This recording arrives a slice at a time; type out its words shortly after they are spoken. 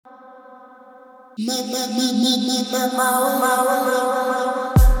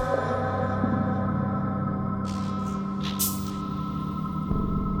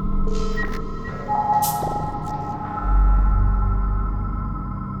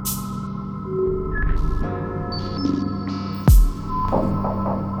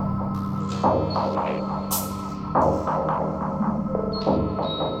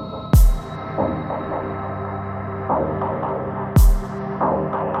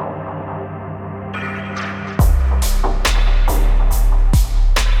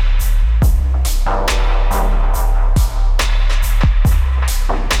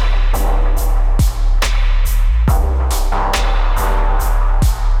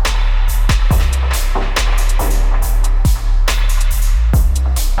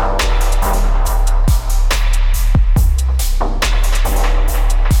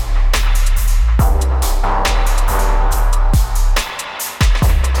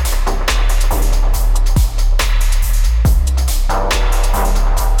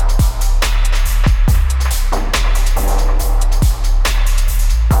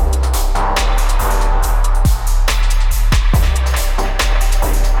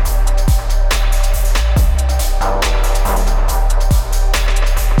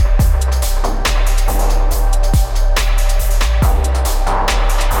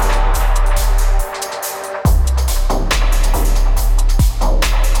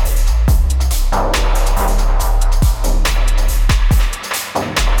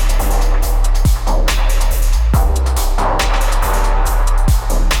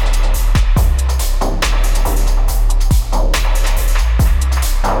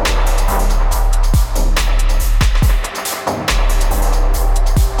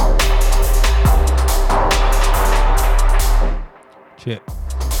Shit.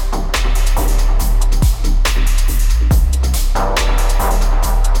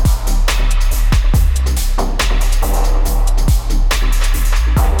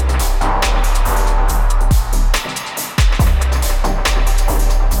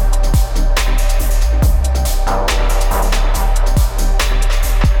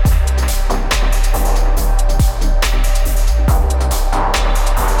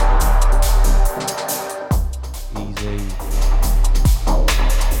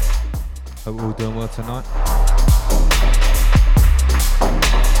 Hope we're all doing well tonight.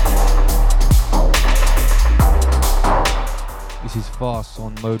 This is Fast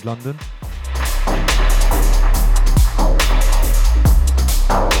on Mode London.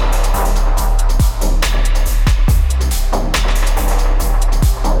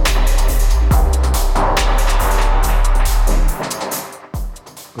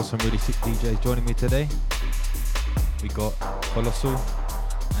 Got some really sick DJs joining me today. We got Colossal,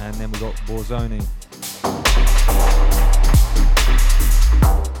 and then we got Borzoni.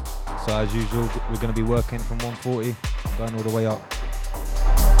 So as usual, we're going to be working from 140, going all the way up.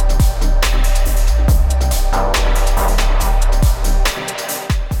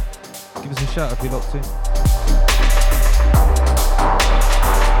 Give us a shout if you're locked in.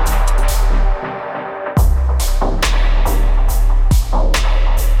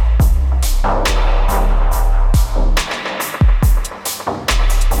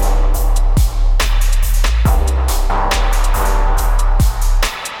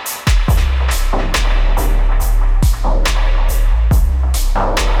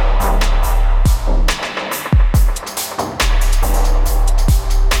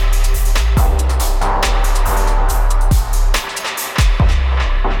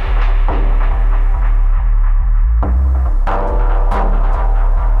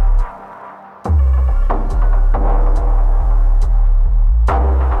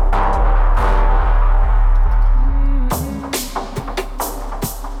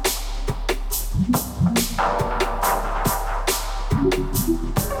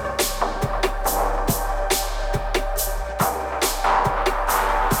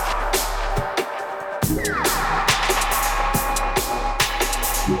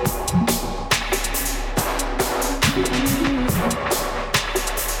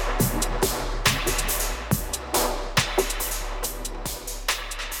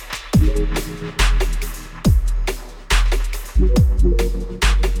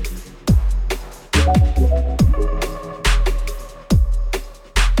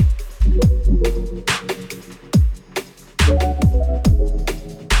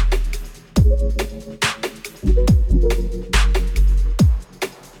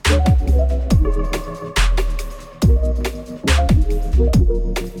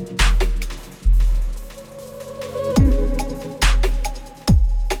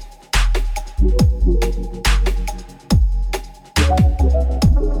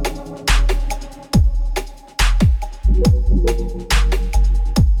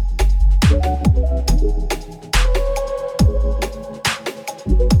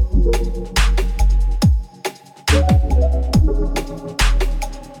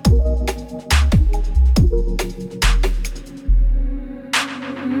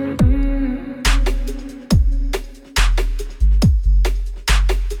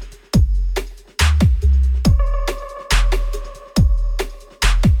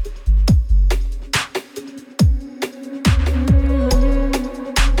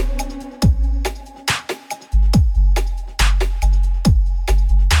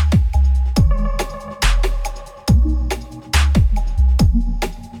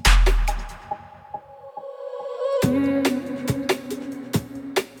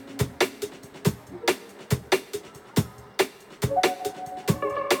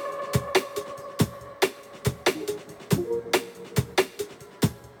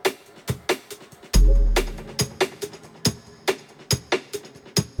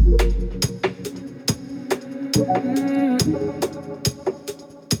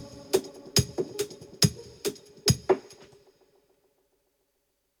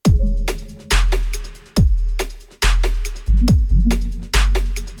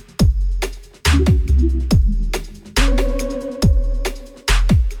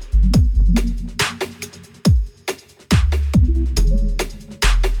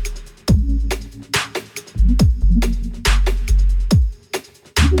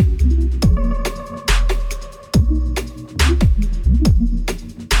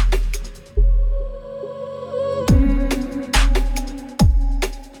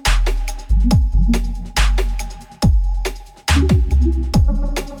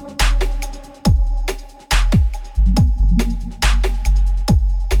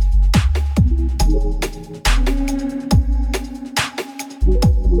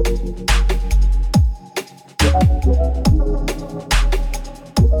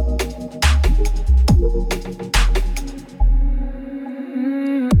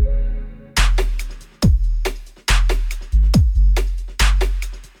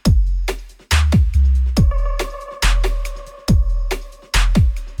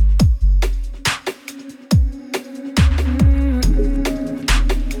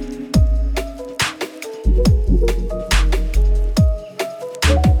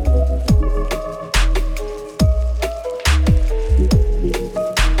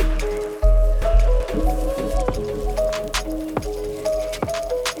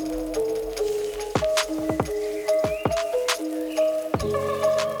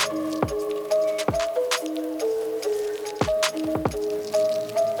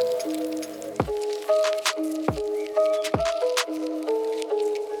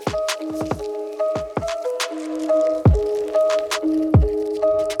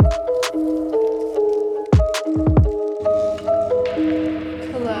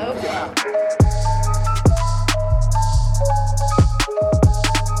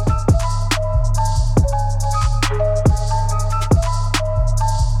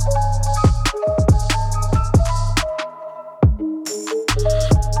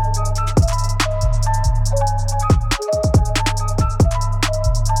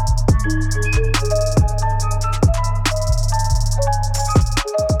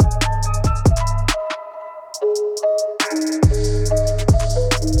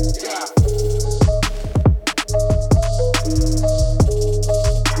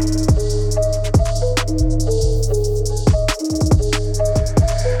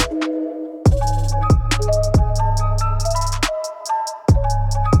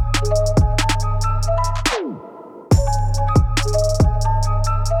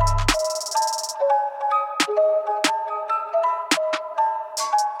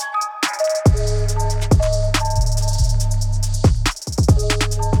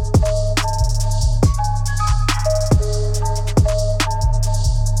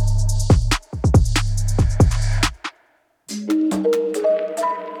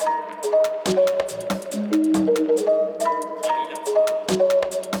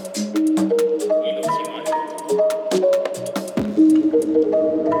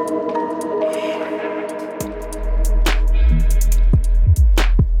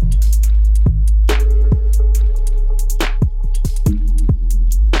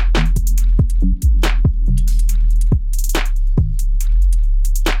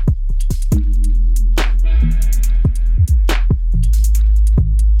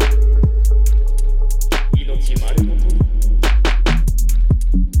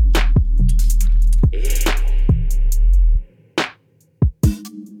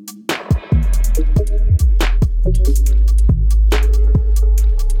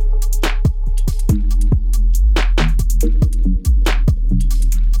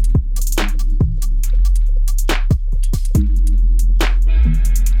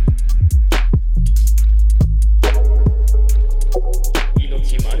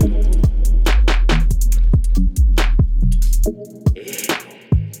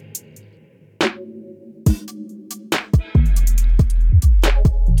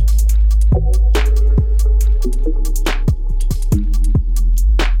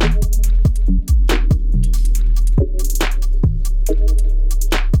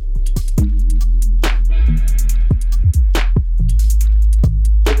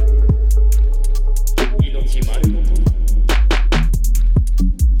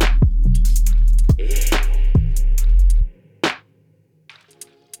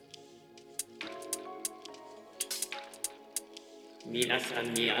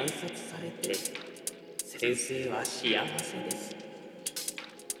 人に暗殺されて先生は幸せです。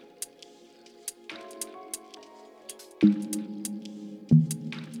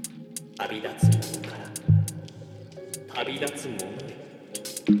旅立つ者から旅立つ者へ、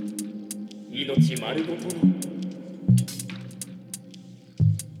命丸ごとの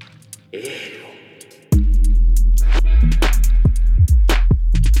エールを。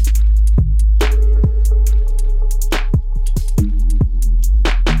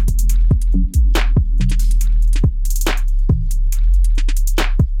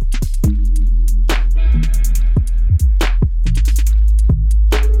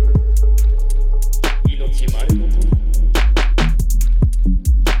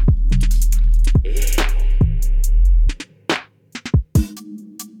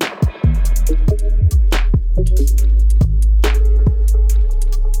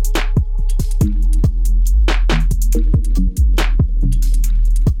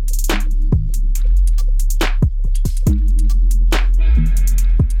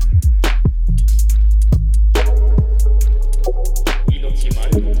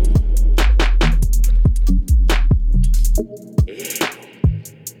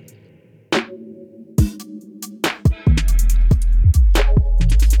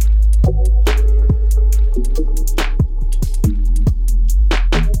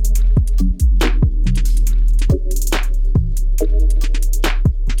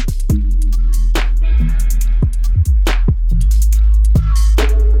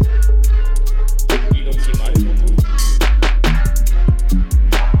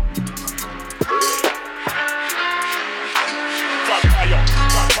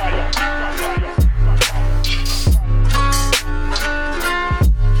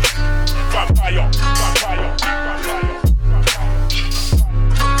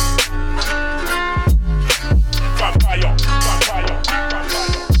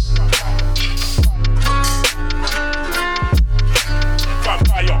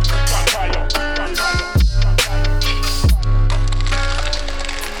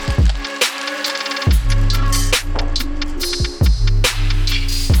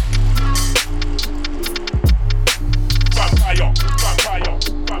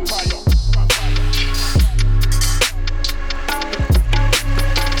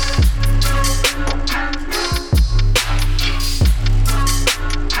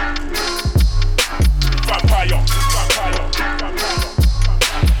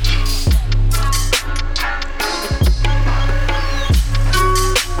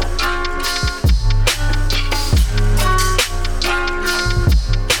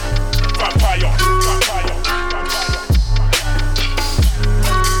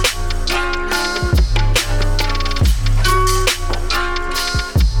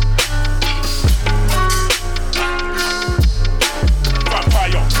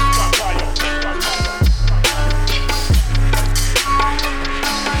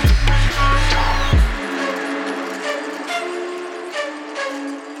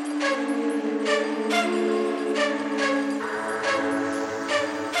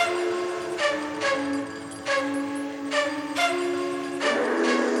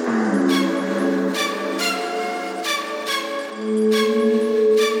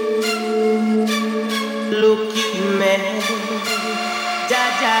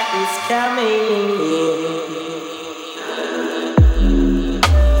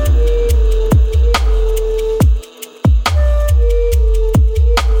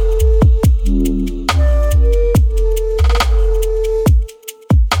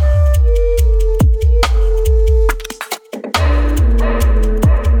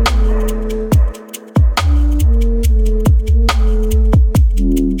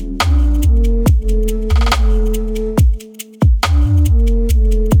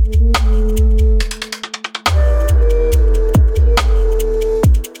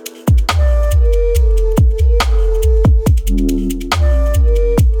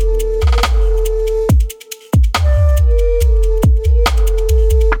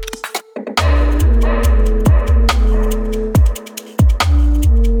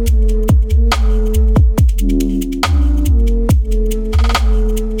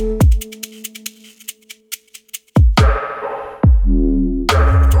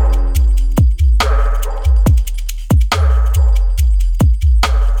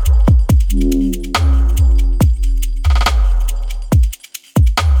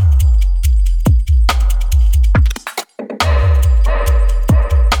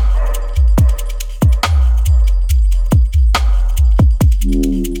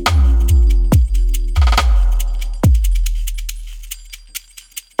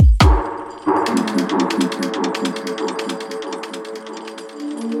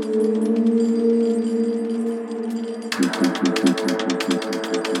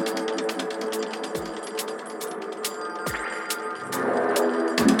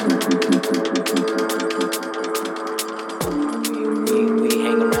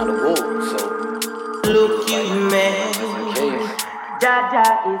Jaja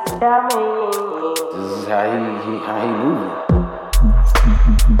is coming. This is how he moving.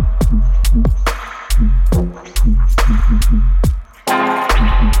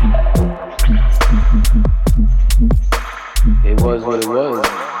 It was what it was.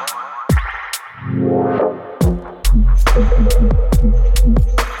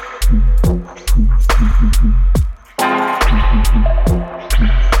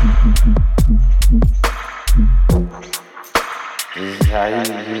 This is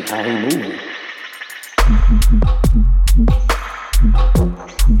how he moving.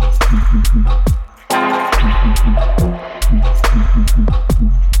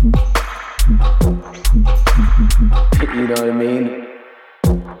 You know what I mean?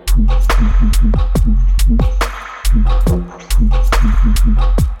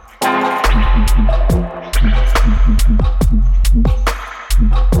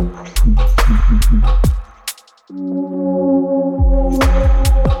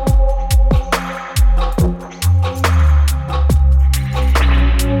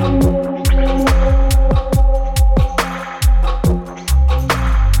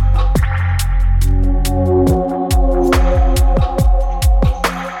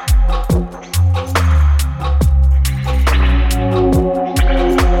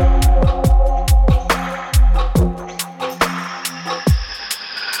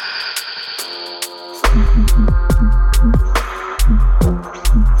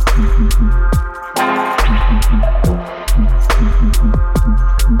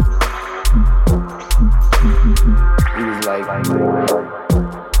 He was like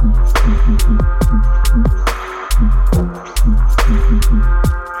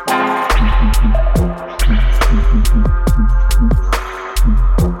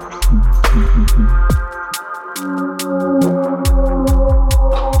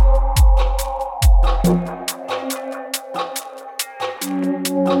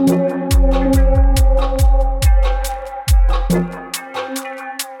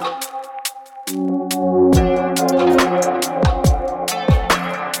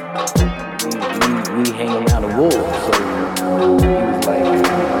we hang around the wolves, so he was like,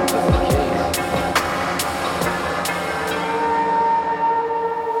 that's the case.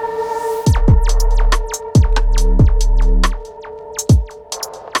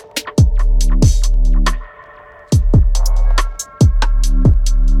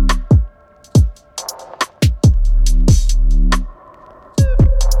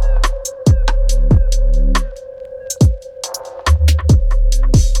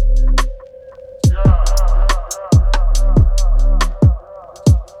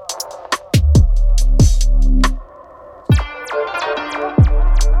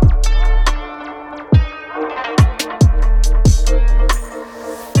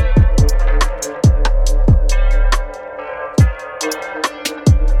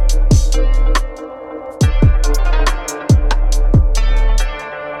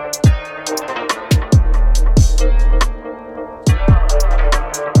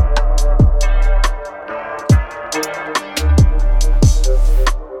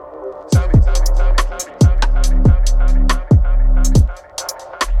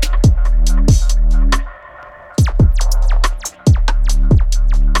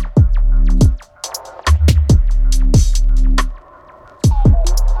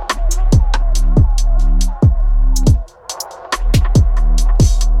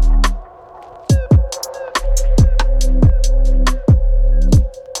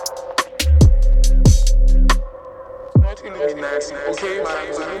 Okay,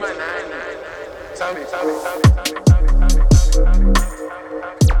 my nine. Tell me.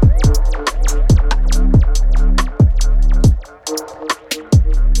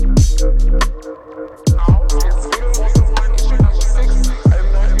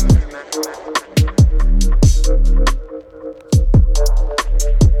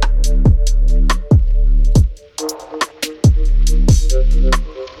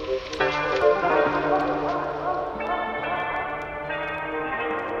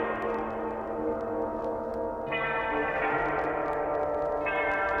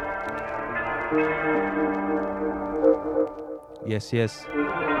 Yes.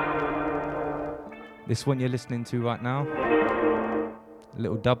 This one you're listening to right now, a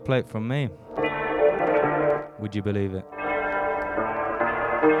little dub plate from me. Would you believe it?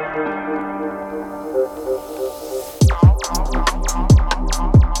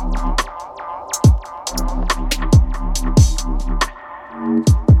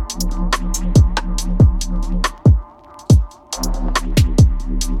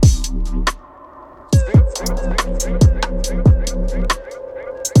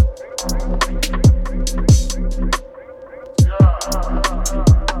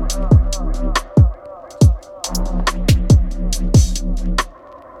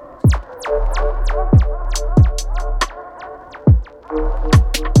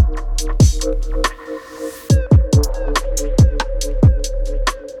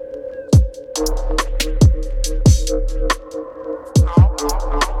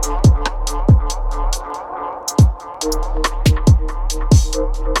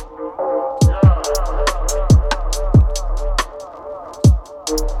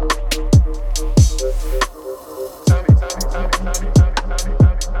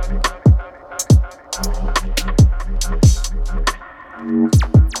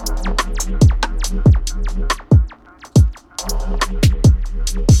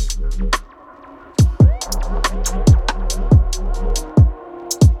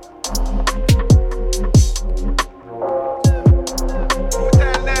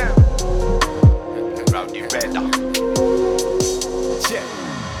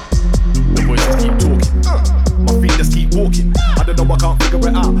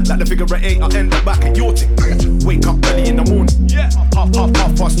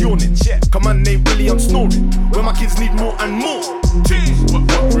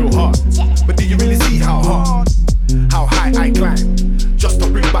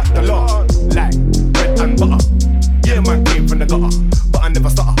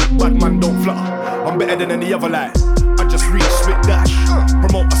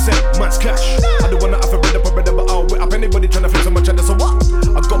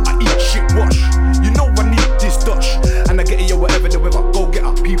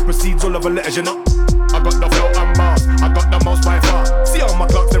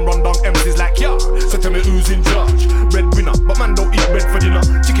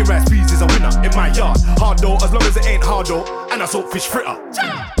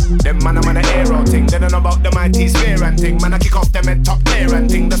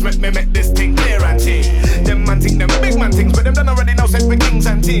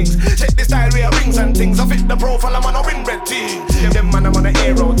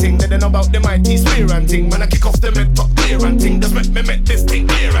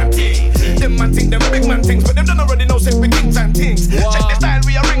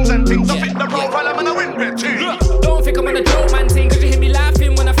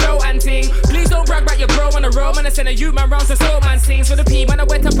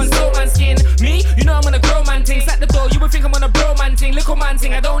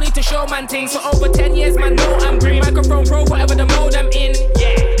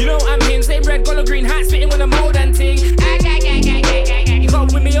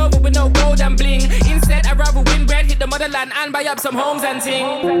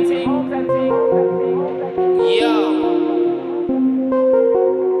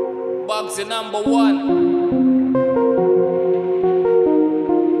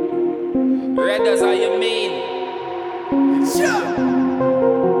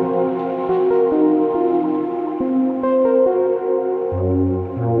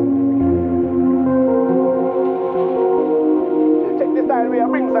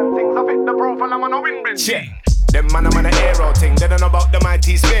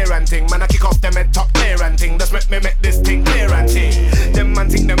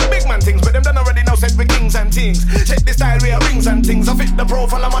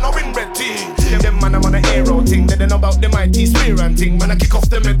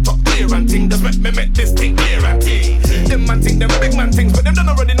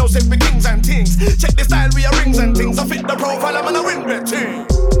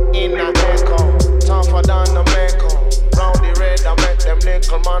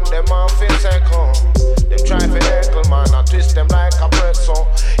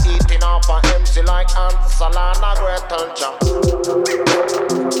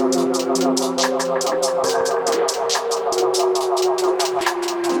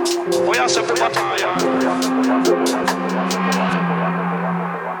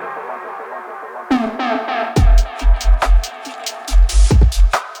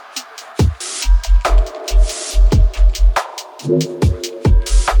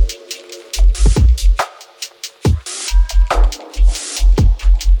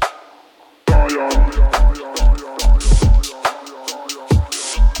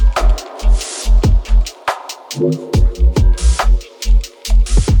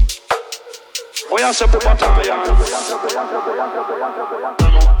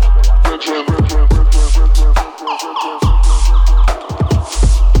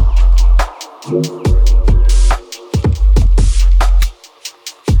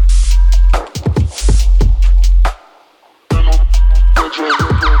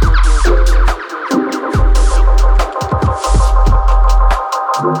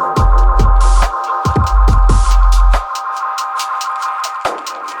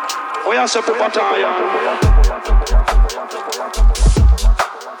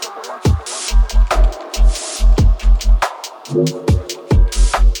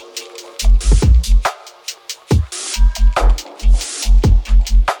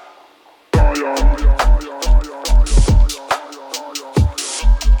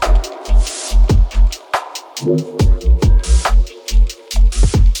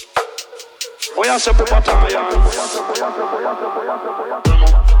 Voy a hacer papataya.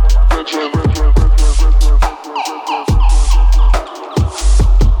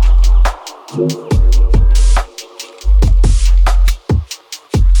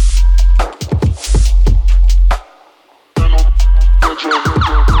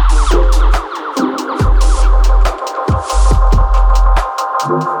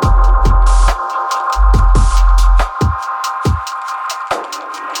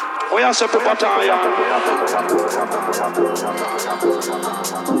 Voy a hacer papataya.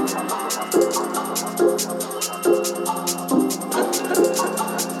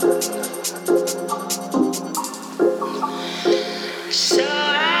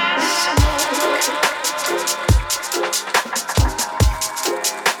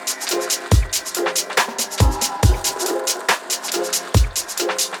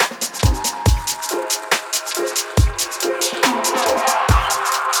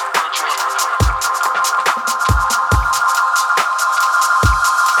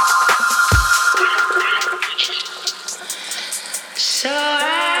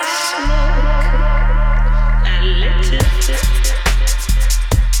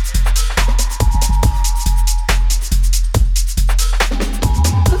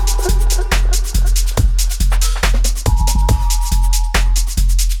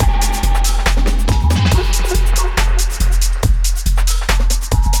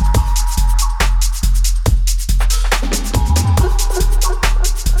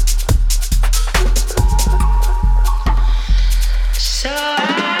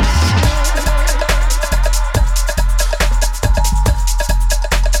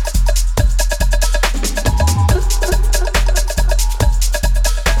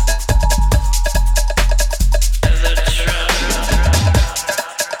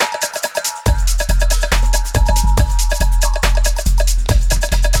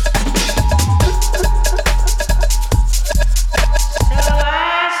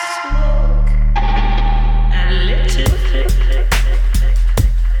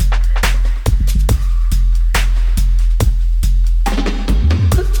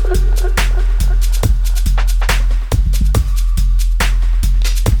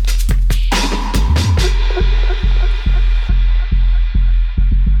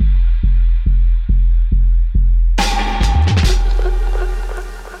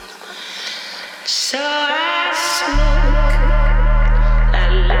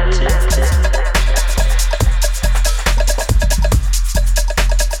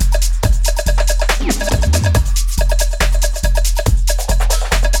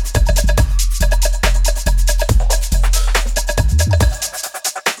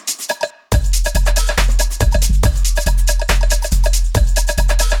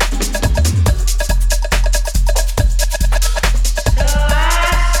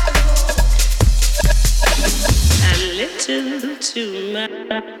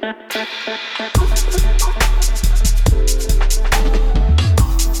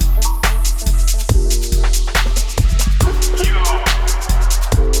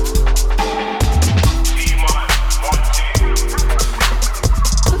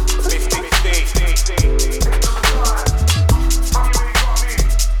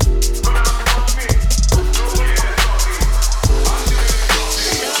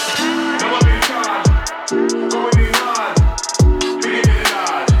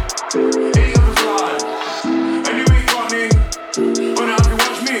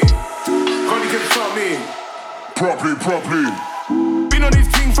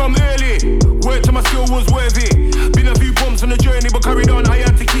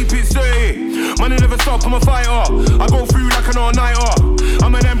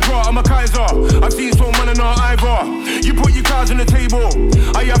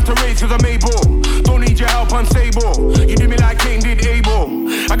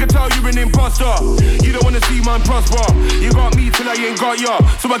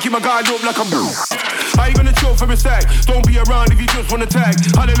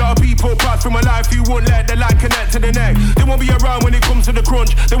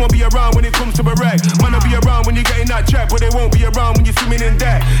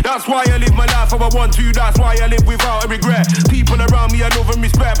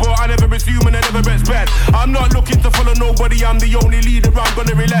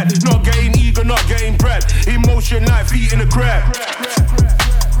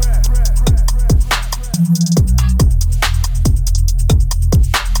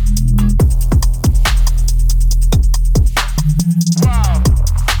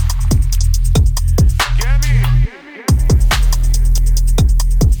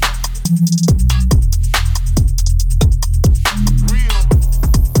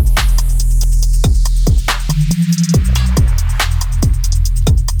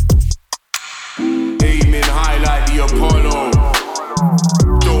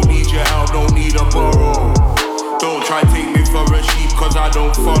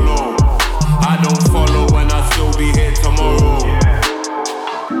 follow. I don't follow and I still be here tomorrow.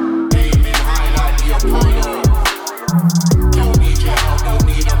 Aiming high like the Apollo. Don't need your help, don't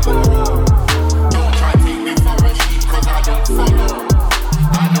need a borrow. Don't try to take me for a sheep cause I don't follow.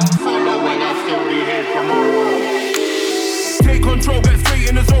 I don't follow and I still be here tomorrow. Take control, get straight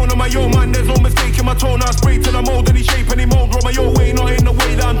in the zone of my own man. There's no mistake in my tone. I spray till I'm old, any shape, any mold. Roll my own way, not in the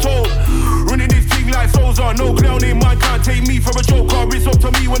way that I'm told. Running this thing like Sosa. No clown in mine can't take me for a joker. It's up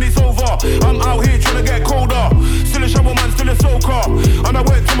to me when it's over. I'm out here trying to get colder. Still a shovel man, still a soaker. And I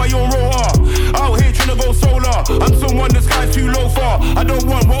work to my own rotor. Out here trying to go solar. I'm someone the sky's too low for. I don't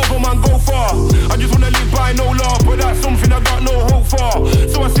want what other man go far. I just wanna live by no law, but that's something I got no hope for.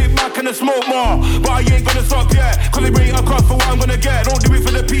 So I sit back and I smoke more. But I ain't gonna stop yet. Cause it ain't a cost for what I'm gonna get. Don't do it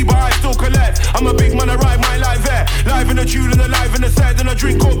for the P, but I still collect. I'm a big man, I ride my life there. Live in the tune and alive in the set. Then I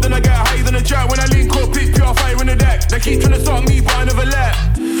drink up, then I get higher than a jack. When I link up, it's pure fire in the deck. They keep trying to stop me, but I never let.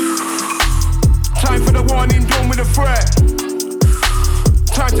 Time for the warning, done with the threat.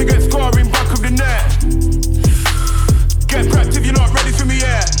 Time to get scoring back of the net. Get prepped if you're not ready for me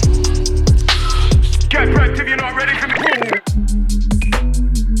yet. Get prepped if you're not ready for me.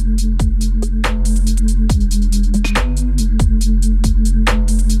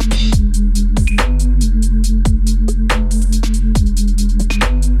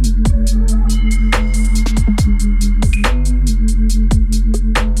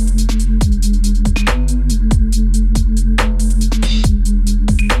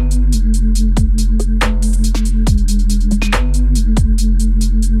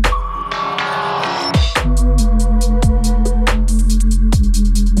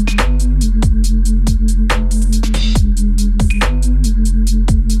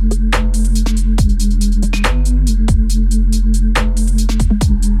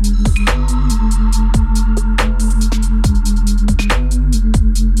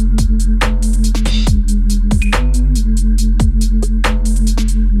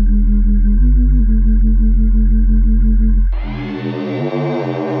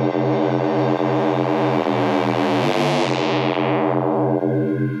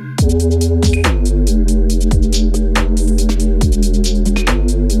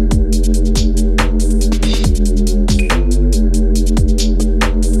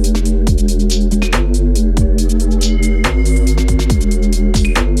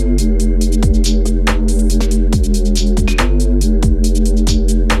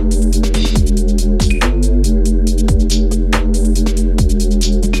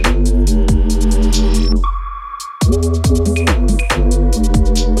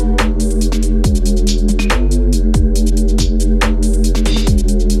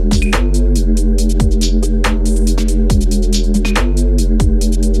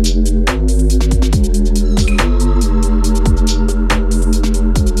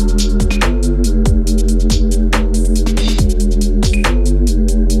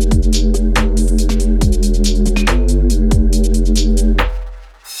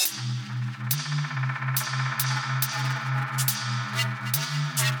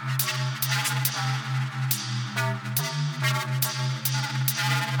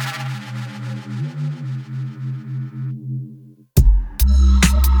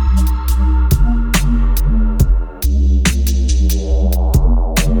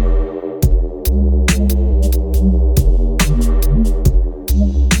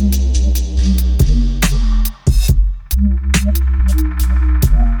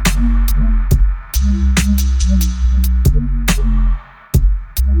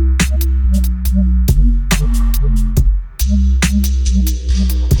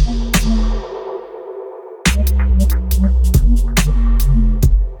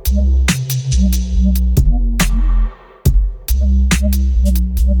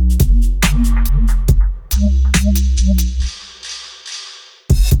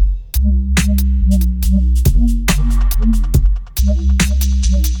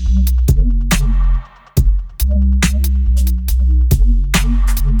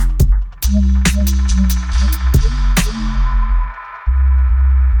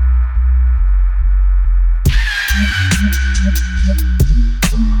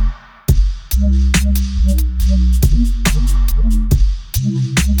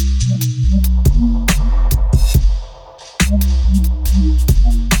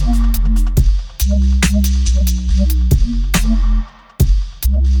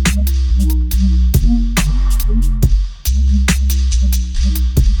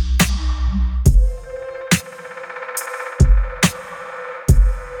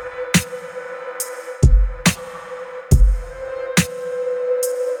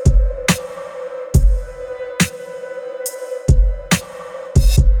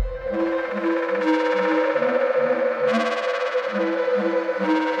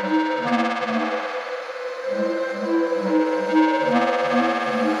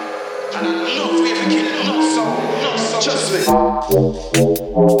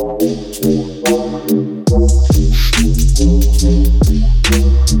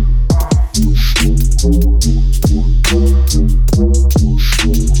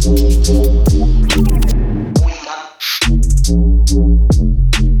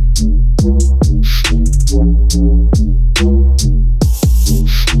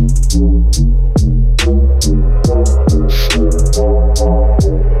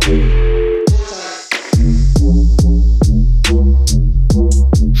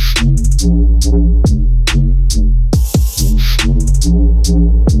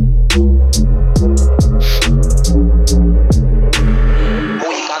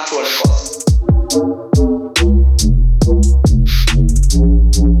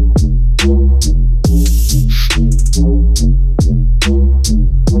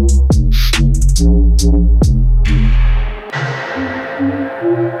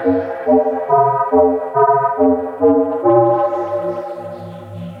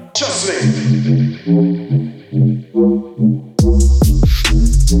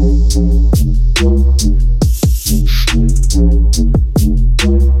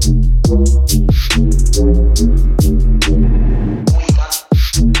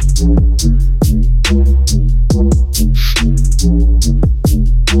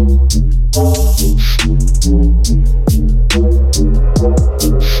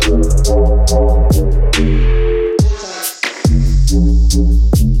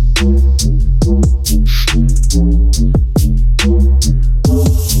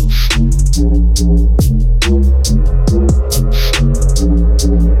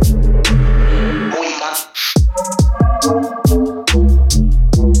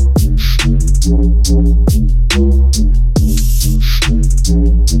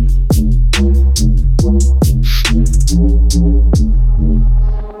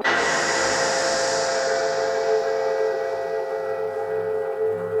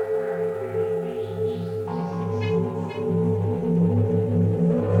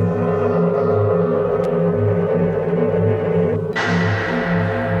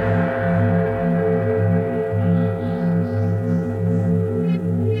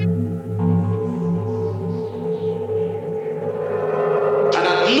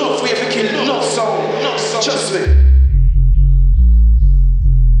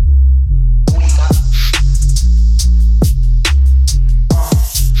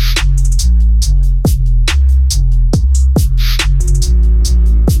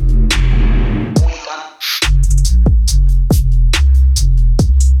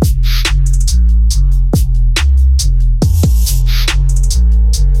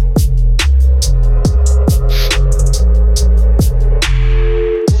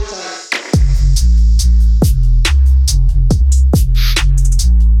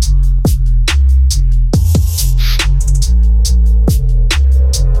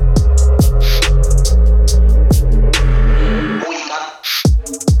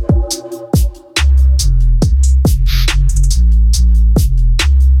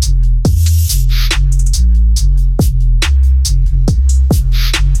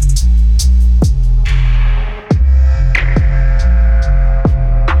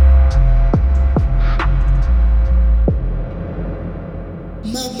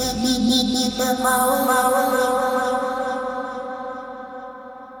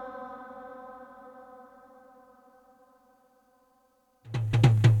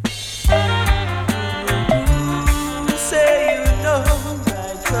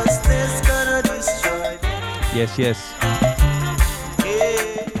 Yes, yes.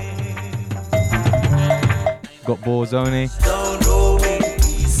 Got Borzoni.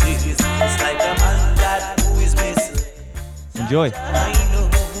 Enjoy.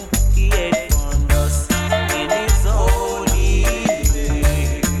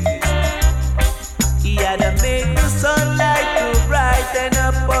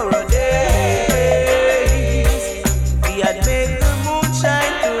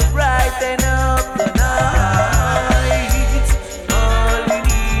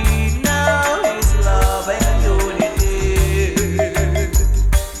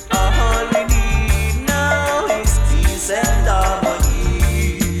 All we need now is peace and harmony.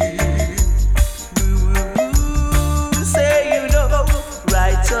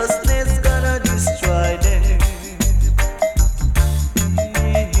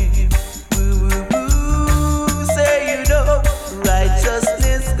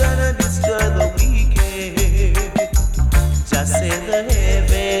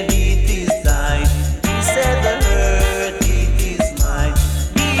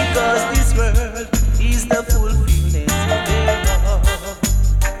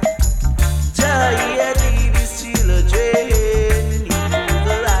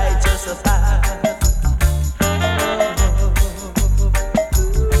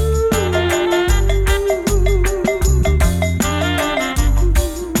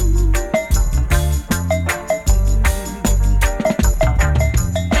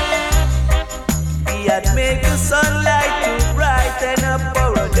 had made the sunlight to brighten up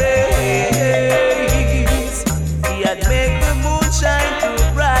our days. He had made the moonshine to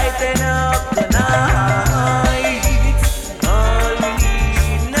brighten up the night. All we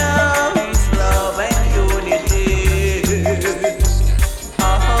need now is love and unity.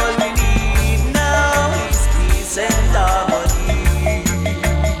 All we need now is peace and harmony.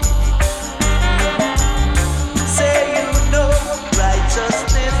 Say you know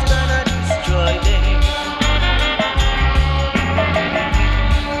righteousness gonna destroy them.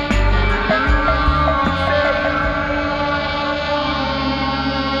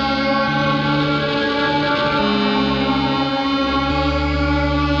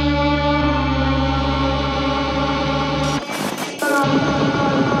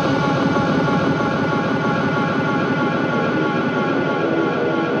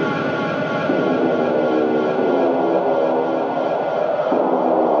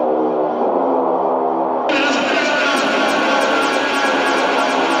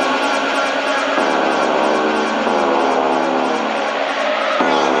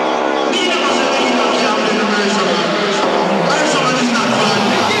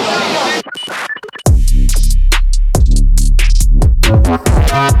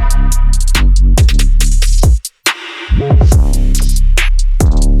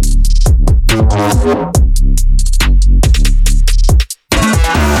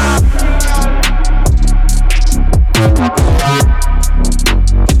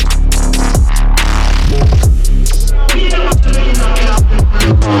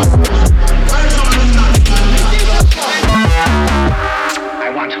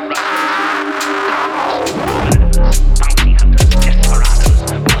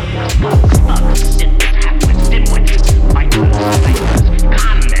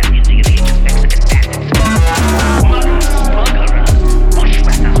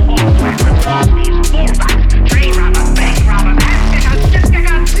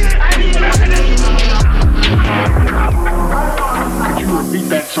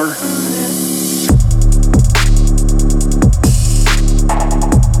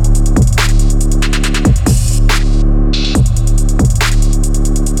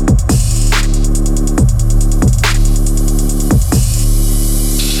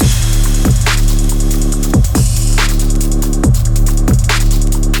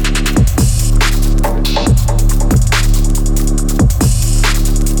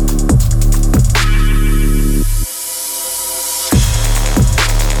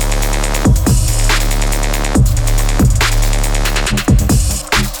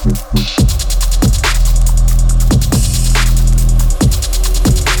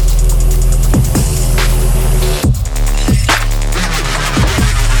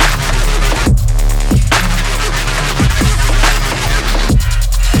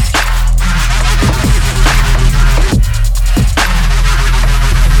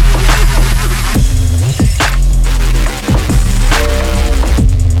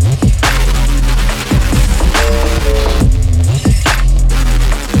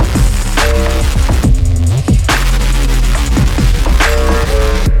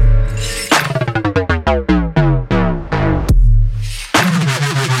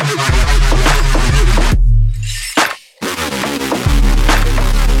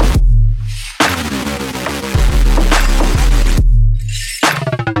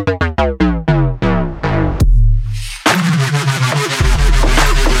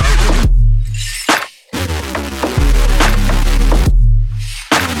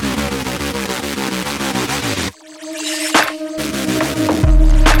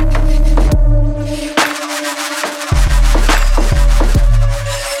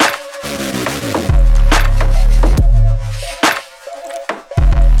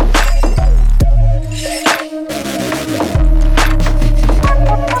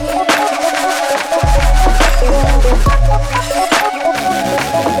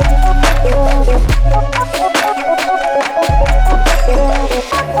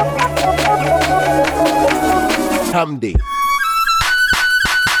 Hamdi.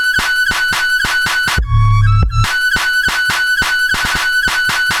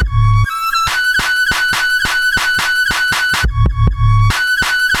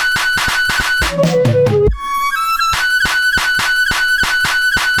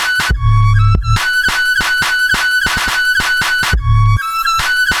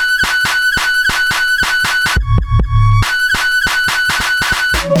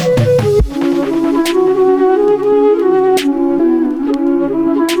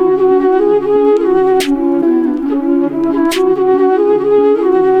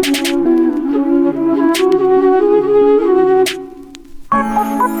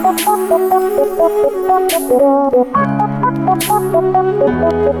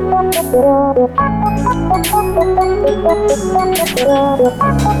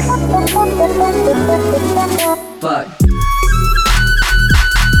 Fuck.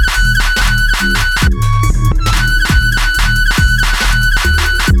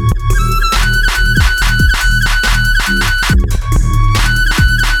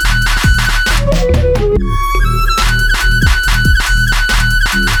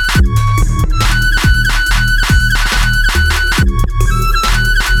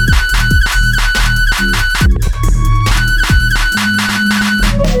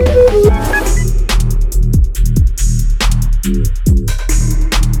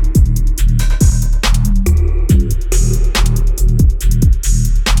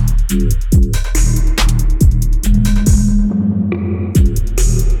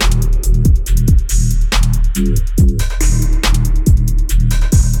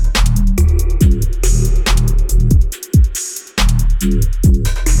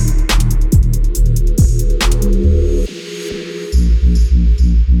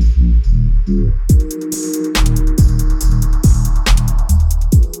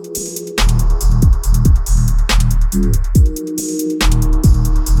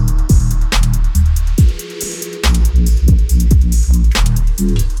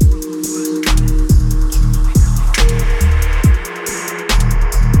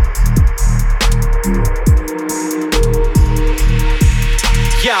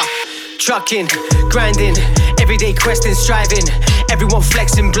 Trucking, grinding, everyday questing, striving. Everyone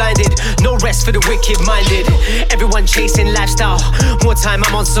flexing, blinded. No rest for the wicked-minded. Everyone chasing lifestyle. More time,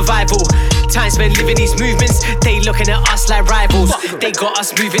 I'm on survival. Time spent living these movements. They looking at us like rivals. They got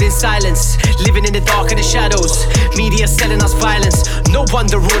us moving in silence, living in the dark and the shadows. Media selling us violence. No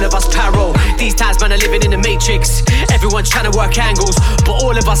wonder all of us paro. These times, man, are living in the matrix. Everyone trying to work angles, but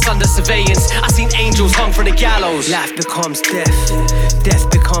all of us under surveillance. I seen angels hung from the gallows. Life becomes death,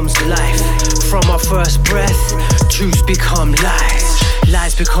 death becomes life. From our first breath, truths become lies.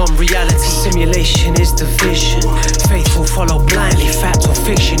 Lies become reality. Simulation is the vision. Faithful follow blindly. Fact or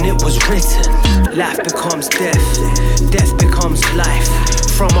fiction, it was written. Life becomes death, death becomes life.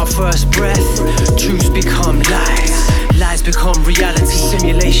 From our first breath, truths become lies. Lies become reality.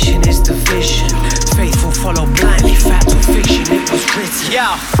 Simulation is the vision. Faithful follow blindly. Fact or fiction, it was written.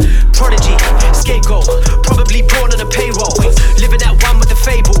 Yeah, prodigy, scapegoat, probably born on a payroll. Living at one with the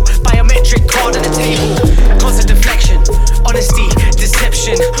fable. Biometric card on the table. Constant deflection, honesty,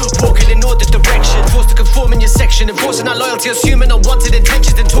 deception. Walking in all the direction. Forced to conform in your section. Enforcing our loyalty, assuming unwanted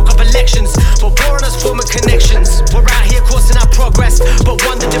intentions. Then talk up elections, but war on us forming connections. We're out here causing our progress, but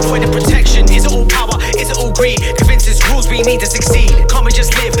wonder devoid of protection. Is it all power? Is it all greed? Convinces rules we need to succeed. Can't we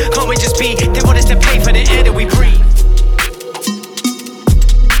just live? Can't we just be? They want us to pay for the air that we breathe.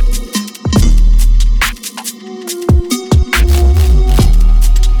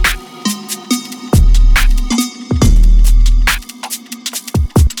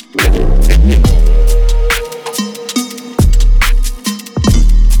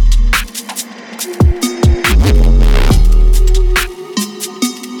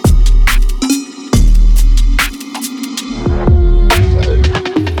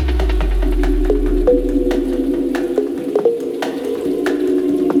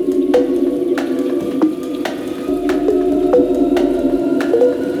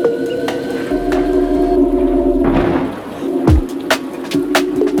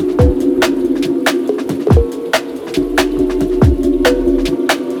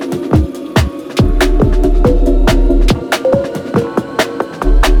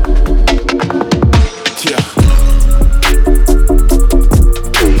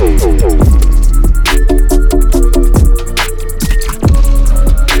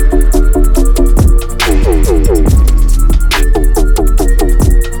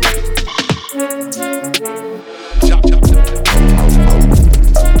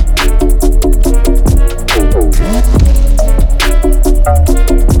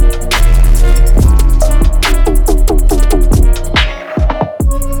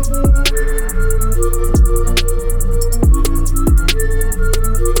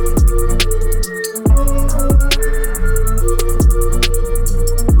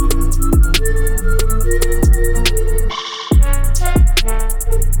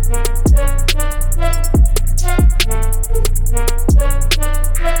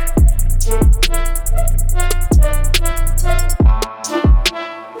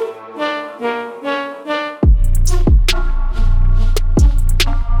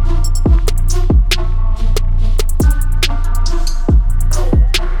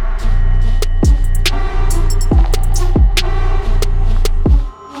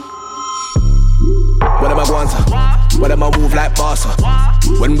 move like Barca.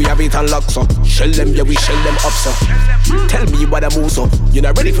 When we have it unlocked, so shell them, yeah, we shell them up, so. Tell me what I move, so. You're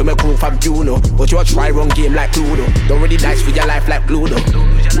not ready for me crew from Juno, but you a try run game like Ludo. Don't really dice with your life like Ludo.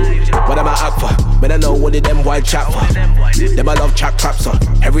 What am I act for? Man, I know what of them white chat for. Them I love chat crap, so.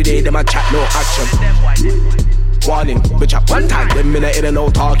 Every day them I chat, no action. Warning, bitch up one time. Them minute in and no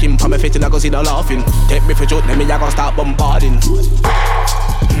talking. For me fitting, I go see no laughing. Take me for joke, then me I gon' start bombarding.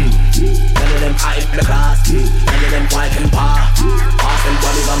 None of them hype the class. None of them white and pass. Pass them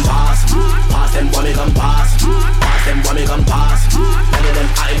what me gon' pass. Pass them what me gon' pass. Pass them what me gon' pass. None of them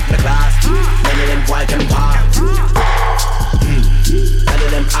hype the class. None of them white and pass. None of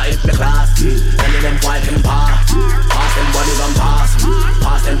them hype the class. None of them white and pass. Pass them what me gon' pass.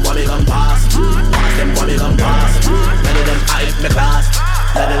 Pass them what me gon' pass. Pass them what me gon' pass. None of them hype the class.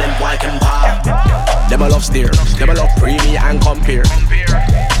 None of them white and pass. Them a love steer. Them a love pre me and compare.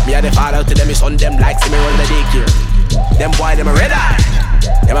 Me and the father to them is on them like see me on the daycare. Them boy them a red eye.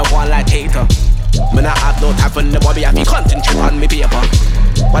 Them a one like hater. Me not have no time for the bobby. I be concentrate on me paper.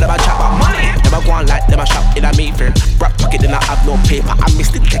 What about chat about money? Them a go on like them a shop in a Mayfair. Rap pocket then I have no paper. I me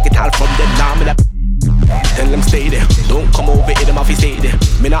still take it all from them now. Me tell them stay there. Don't come over here, them off stay there.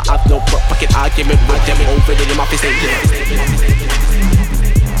 Me not have no pocket argument with them over there. Them off stay there.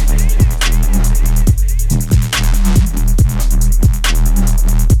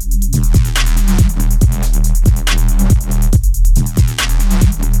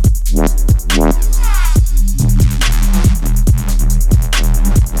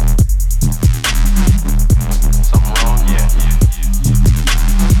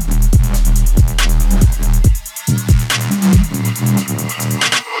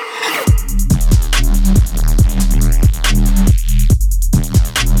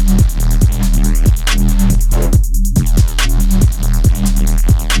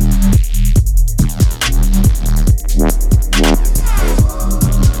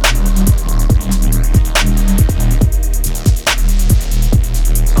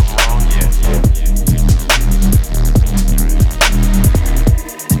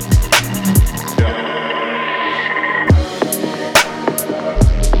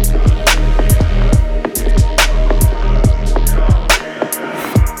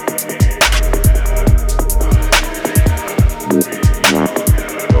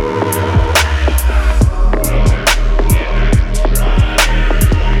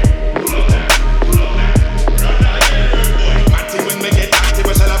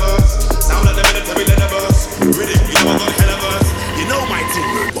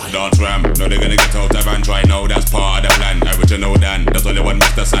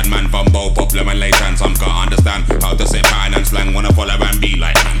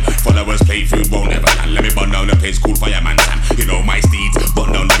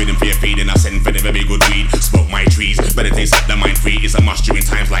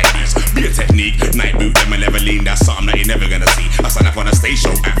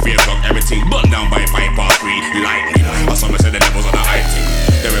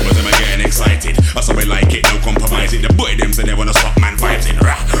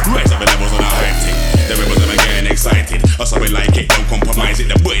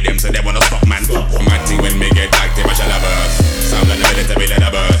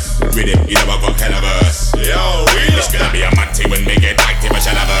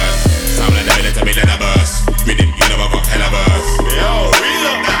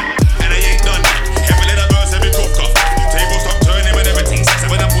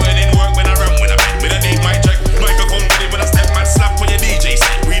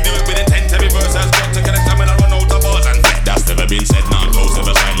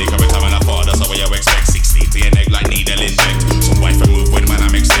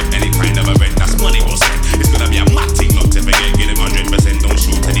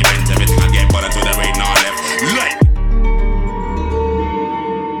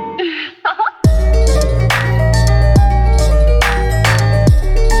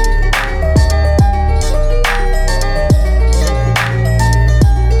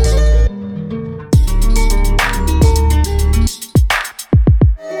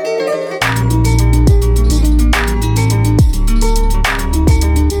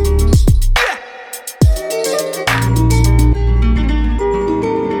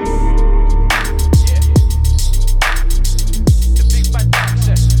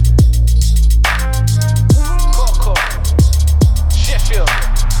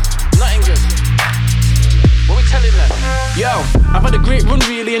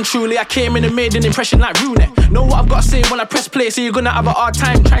 Truly, I came in and made an impression like Rooney. Know what I've got to say when I press play, so you're gonna have a hard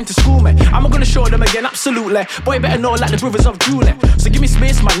time trying to school me. I'm gonna show them again, absolutely. Boy, better know like the brothers of Julie. So give me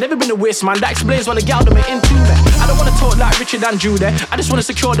space, man, never been a waste, man. That explains why the gal them ain't into me. I don't wanna talk like Richard Andrew there. I just wanna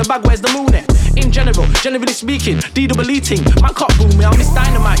secure the bag, where's the moon there? In general, generally speaking, D-double-E ting. Man can't boom me, I'm Miss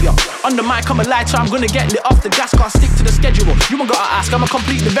Dynamite, yo. On the mic, I'm a lighter, I'm gonna get lit off the gas, can't stick to the schedule. You ain't gotta ask, I'ma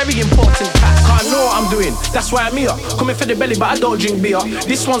complete the very important task. Can't know what I'm doing, that's why I'm here. Coming for the belly, but I don't drink beer.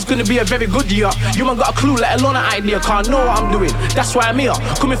 This one's gonna be a very good year. You ain't got a clue, let alone an idea. Can't know what I'm doing, that's why I'm here.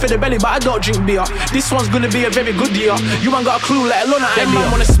 Coming for the belly, but I don't drink beer. This one's gonna be a very good year. You ain't got a clue, let alone an idea. Them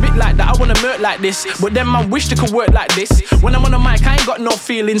man wanna spit like that, I wanna murk like this. But them man wish they could work like this. When I'm on the mic, I ain't got no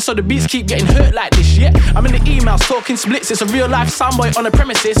feelings, so the beats keep getting hurt like this, yeah. I'm in the emails talking splits, it's a real life soundboy on the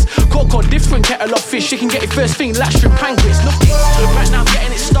premises. Coco different, kettle of fish, you can get it first thing, last shrimp, pancreas, look it. Right now I'm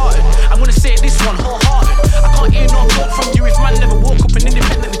getting it started, I'm gonna say this one wholehearted. I can't hear no talk from you if man never woke up and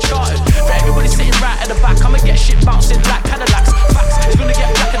independently charted. For everybody sitting right at the back, I'ma get shit bouncing like Cadillacs. Facts, it's gonna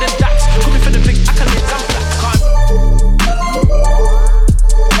get blacker than Dax. Coming for the big accolades, I'm black.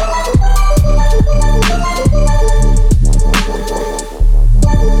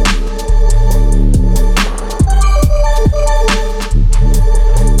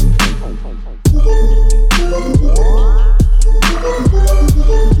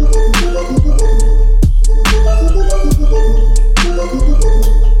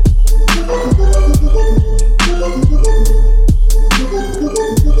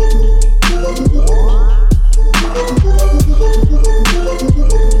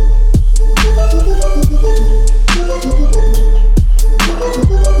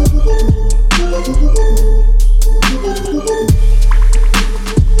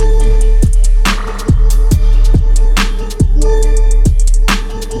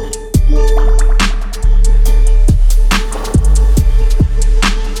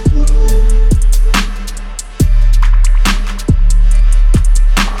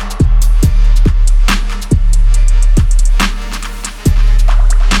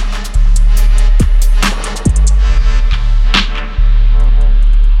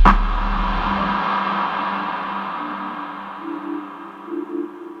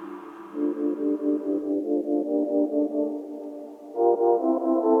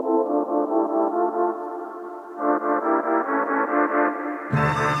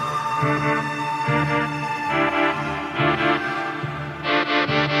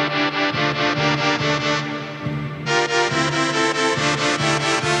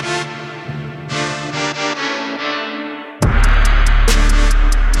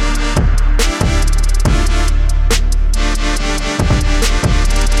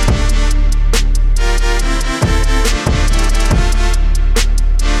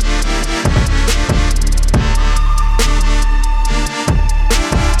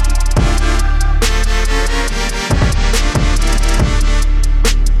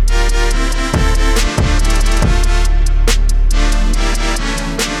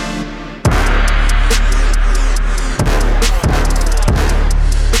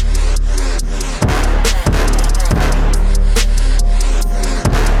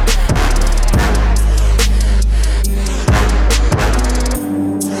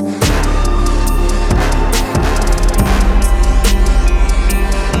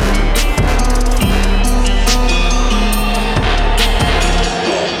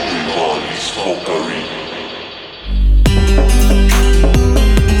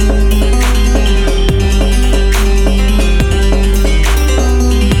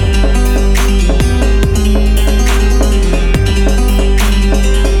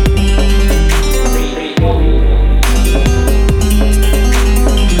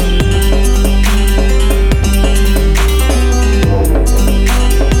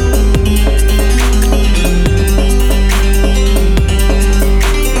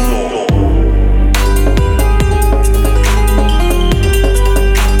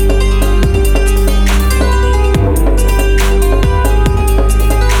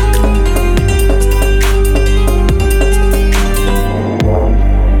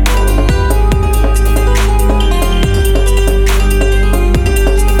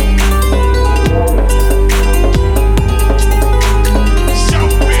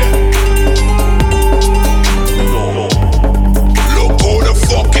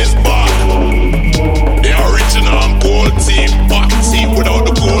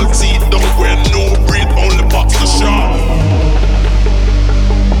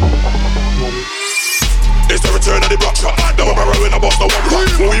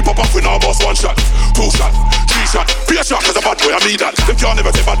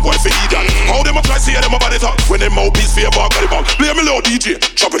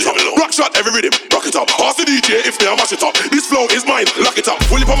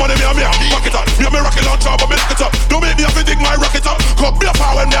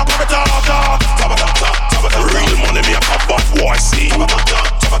 Real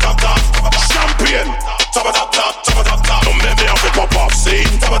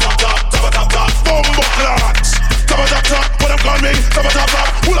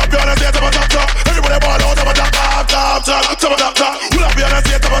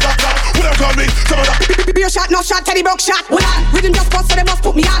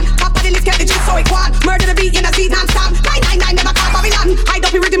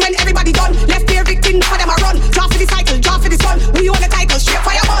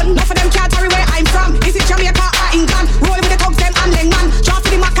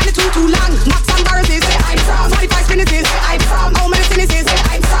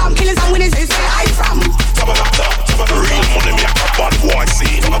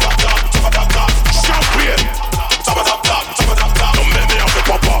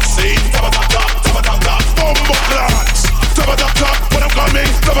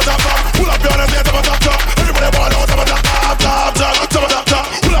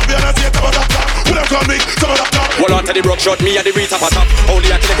judge me at the rate of a top. Only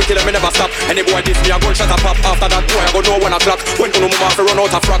I kill him, me never stop. Any boy diss me, a gunshot a pop. After that boy, I go know when I clock. When uno mama fi run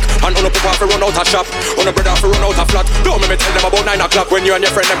out a frock, and uno papa fi run out a shop, uno brother fi run out a flat. Don't make me tell them about 9 o'clock when you and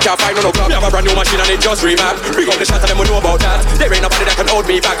your friend them can't find no clock. Me have a brand new machine and it just remap. Bring up the shot and them will know about that. There ain't nobody that can hold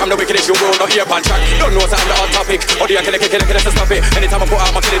me back. I'm the wickedest you will not hear pan track. Don't know I'm the hot topic. Or do you kill it to stop it? Anytime I put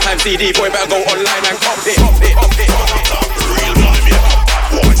out my kill it time CD, boy better go online and cop it. Real money,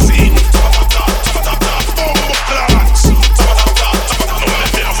 yeah. One scene.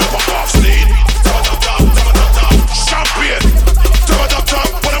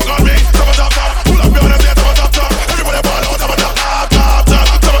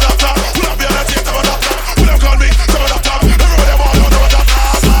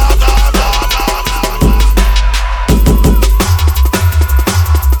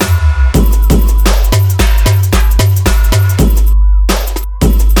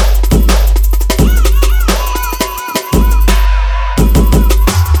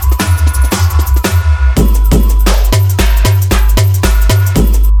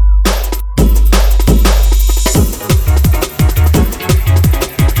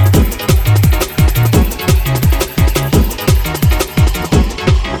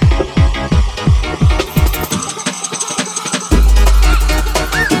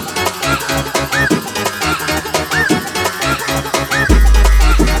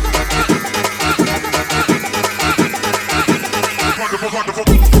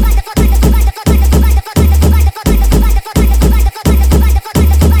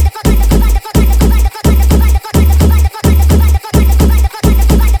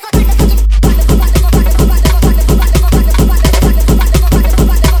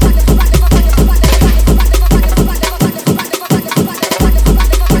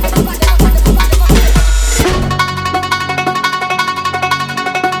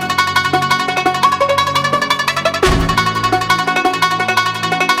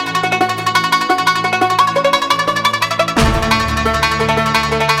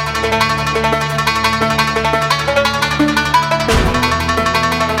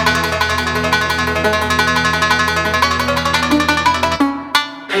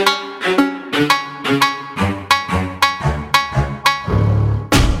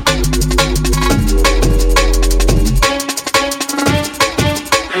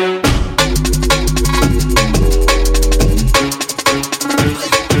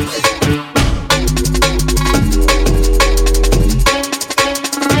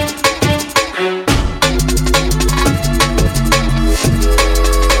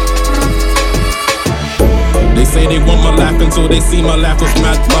 Until they see my life was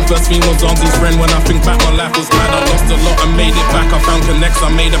mad. My first thing was Auntie's friend. When I think back, my life was mad. I lost a lot and made it back. I found connects,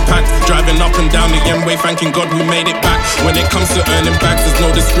 I made a pact. Driving up and down the M-way, thanking God we made it back. When it comes to earning bags, there's no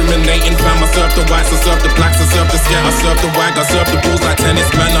discriminating, fam. I serve the whites, I serve the blacks, I serve the scat, I serve the wag, I serve the bulls like tennis,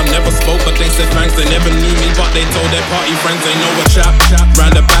 man. I never spoke, but they said thanks. They never knew me, but they told their party friends they know a chap.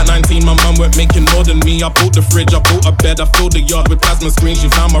 Round about 19, my mum weren't making more than me. I bought the fridge, I bought a bed, I filled the yard with plasma screens. She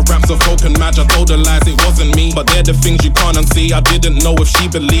found my raps of folk and match. I told her lies, it wasn't me, but they're the things you can't unsee. I didn't know if she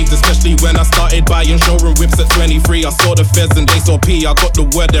believed, especially when I started buying showroom whips at 23. I saw the feds and they saw P. I got the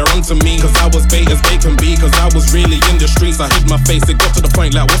word they're onto me, cause I was bait as they can be. Cause I was really in the streets, I hid my face. It got to the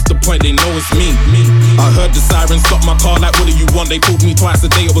point like, what's the point? They know it's me. I heard the sirens stop my car like, what do you want? They called me twice a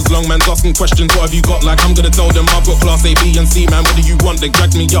day, it was long man's asking questions. What have you got? Like, I'm gonna tell them I've got class A, B and C, man. What do you want? They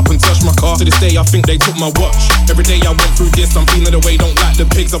dragged me up and touched my car. To this day I think they took my watch. Every day I went through this, I'm feeling the way, don't like the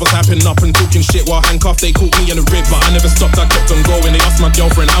pigs. I was hyping up and talking shit while handcuffed. They caught me in the rib, but I never stopped, I kept on going. They asked my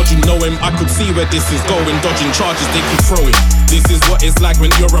girlfriend, how'd you know him? I could see where this is going, dodging charges they keep throwing. This is what it's like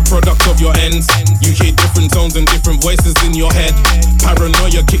when you're a product of your ends. You hear different tones and different voices in your head.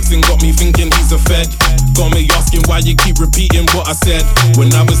 Paranoia kicks in, got me thinking he's a fed. Got me asking why you keep repeating what I said.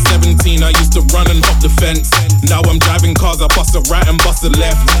 When I was 17 I used to run and hop the fence. Now I'm driving cars, I bust a right and bust a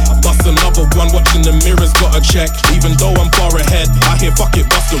left. I bust another one, watching the mirrors, got a check. Even though I'm far ahead, I hear fuck it,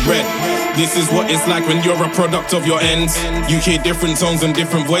 bust a red. This is what it's like when you're a product of your ends. You hear different tones and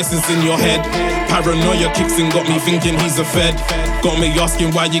different voices in your head. Paranoia kicks in, got me thinking he's a fed. Got me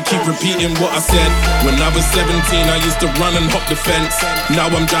asking why you keep repeating what I said. When I was 17 I used to run and hop the fence. Now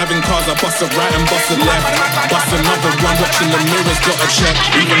I'm driving cars, I bust a right and bust a left. Bust another one, watching the mirrors, got a check.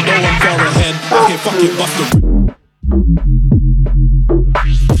 Even though I'm far ahead, I hear fuck it, bust a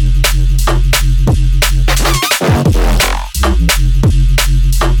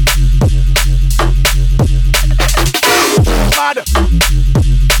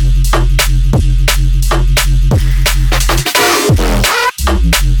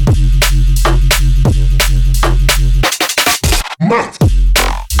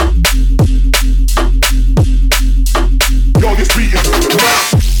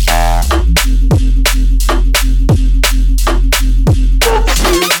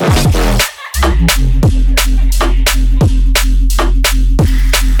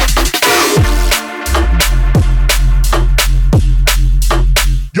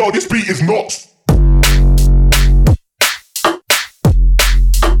If not,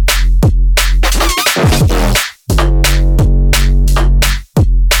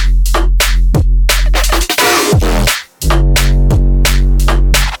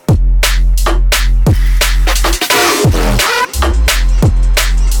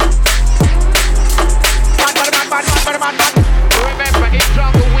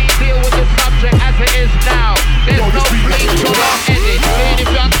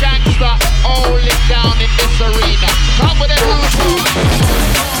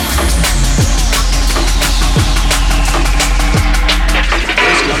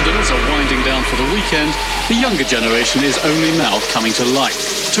 the younger generation is only now coming to light,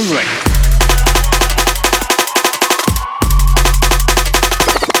 to reign.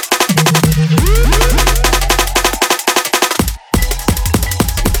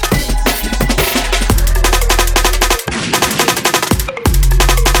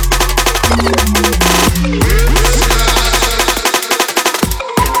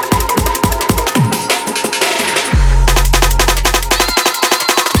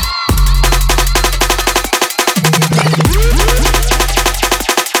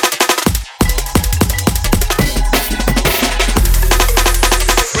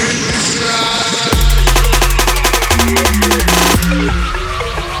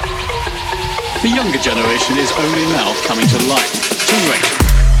 The younger generation is only now coming to light, to reign.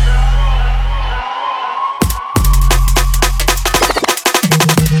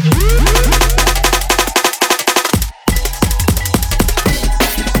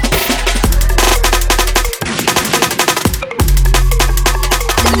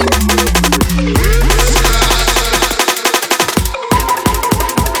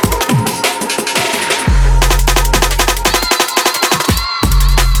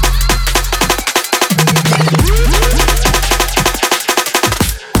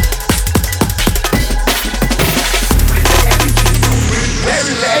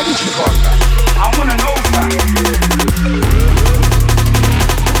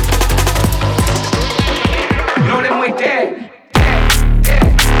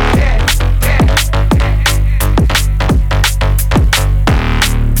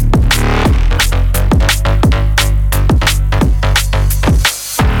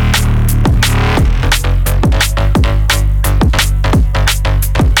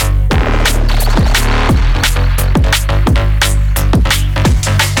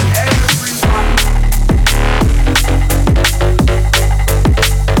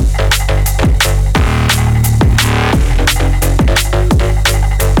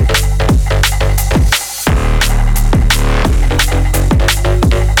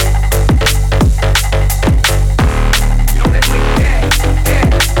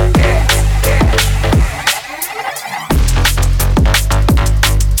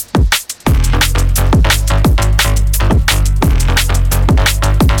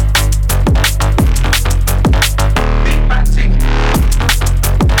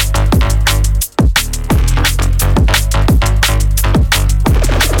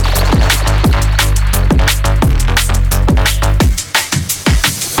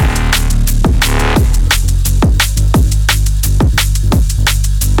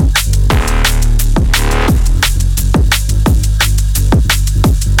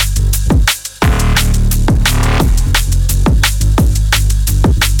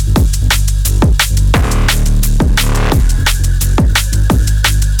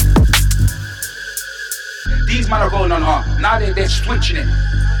 They're switching it.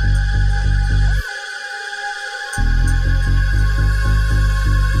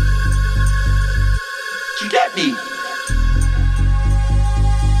 You get me?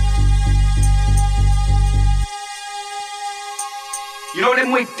 You know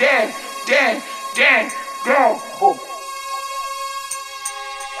them way there, boom.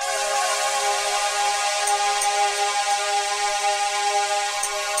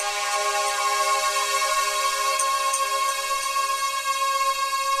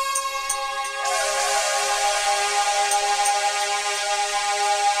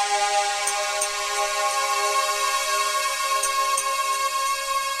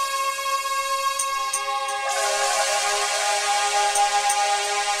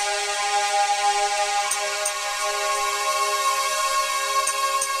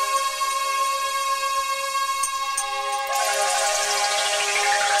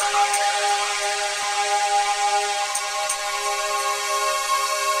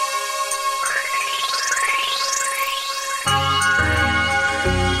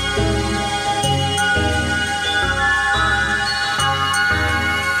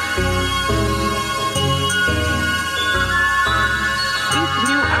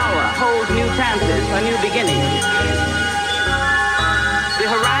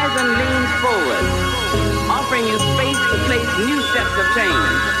 bows and leans forward, offering you space to place new steps of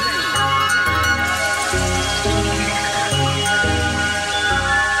change.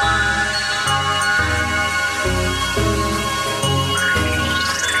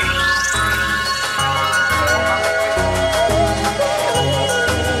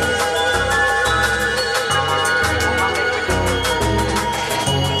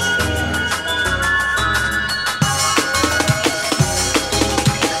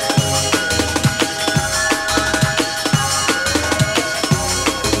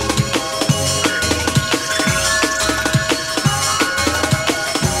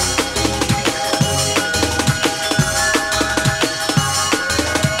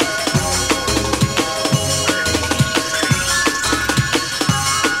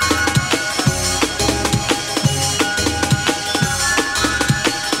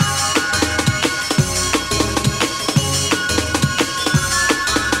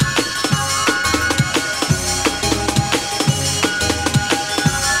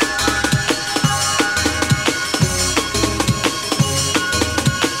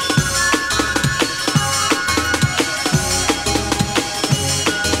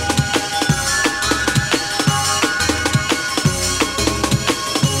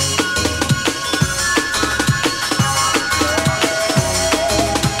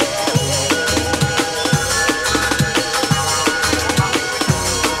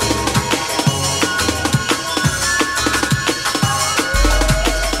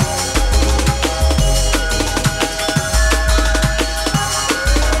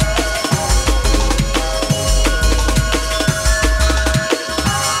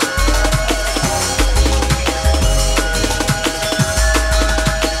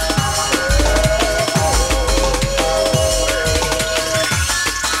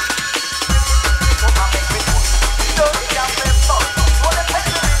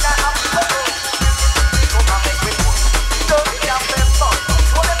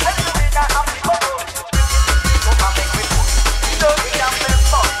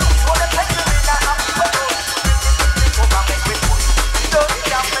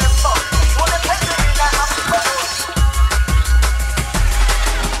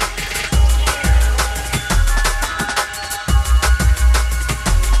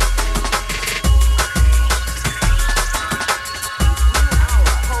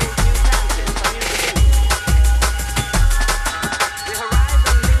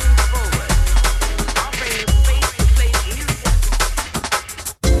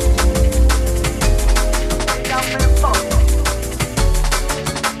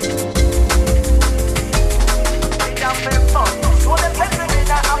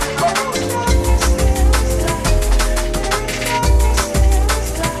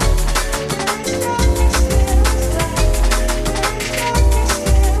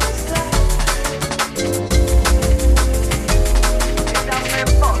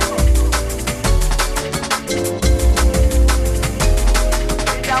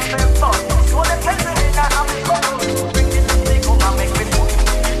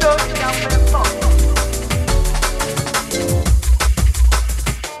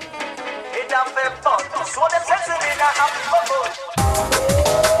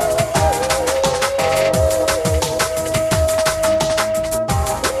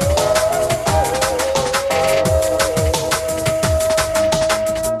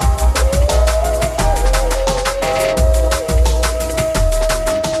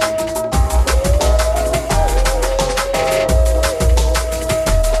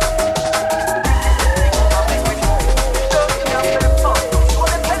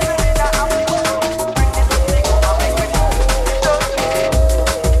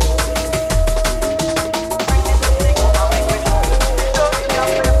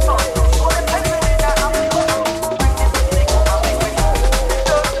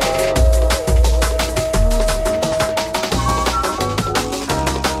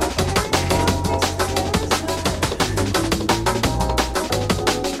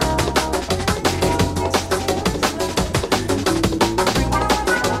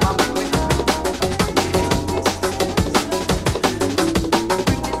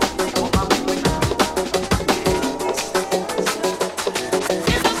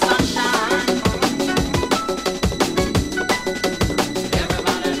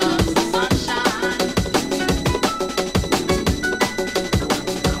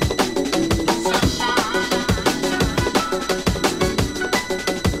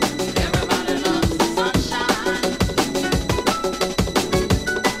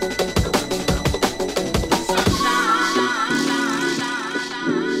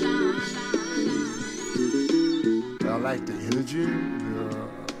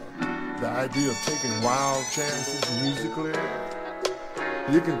 idea of taking wild chances musically.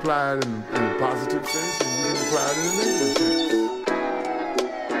 You can apply it in a positive sense, and you can apply it in a negative sense.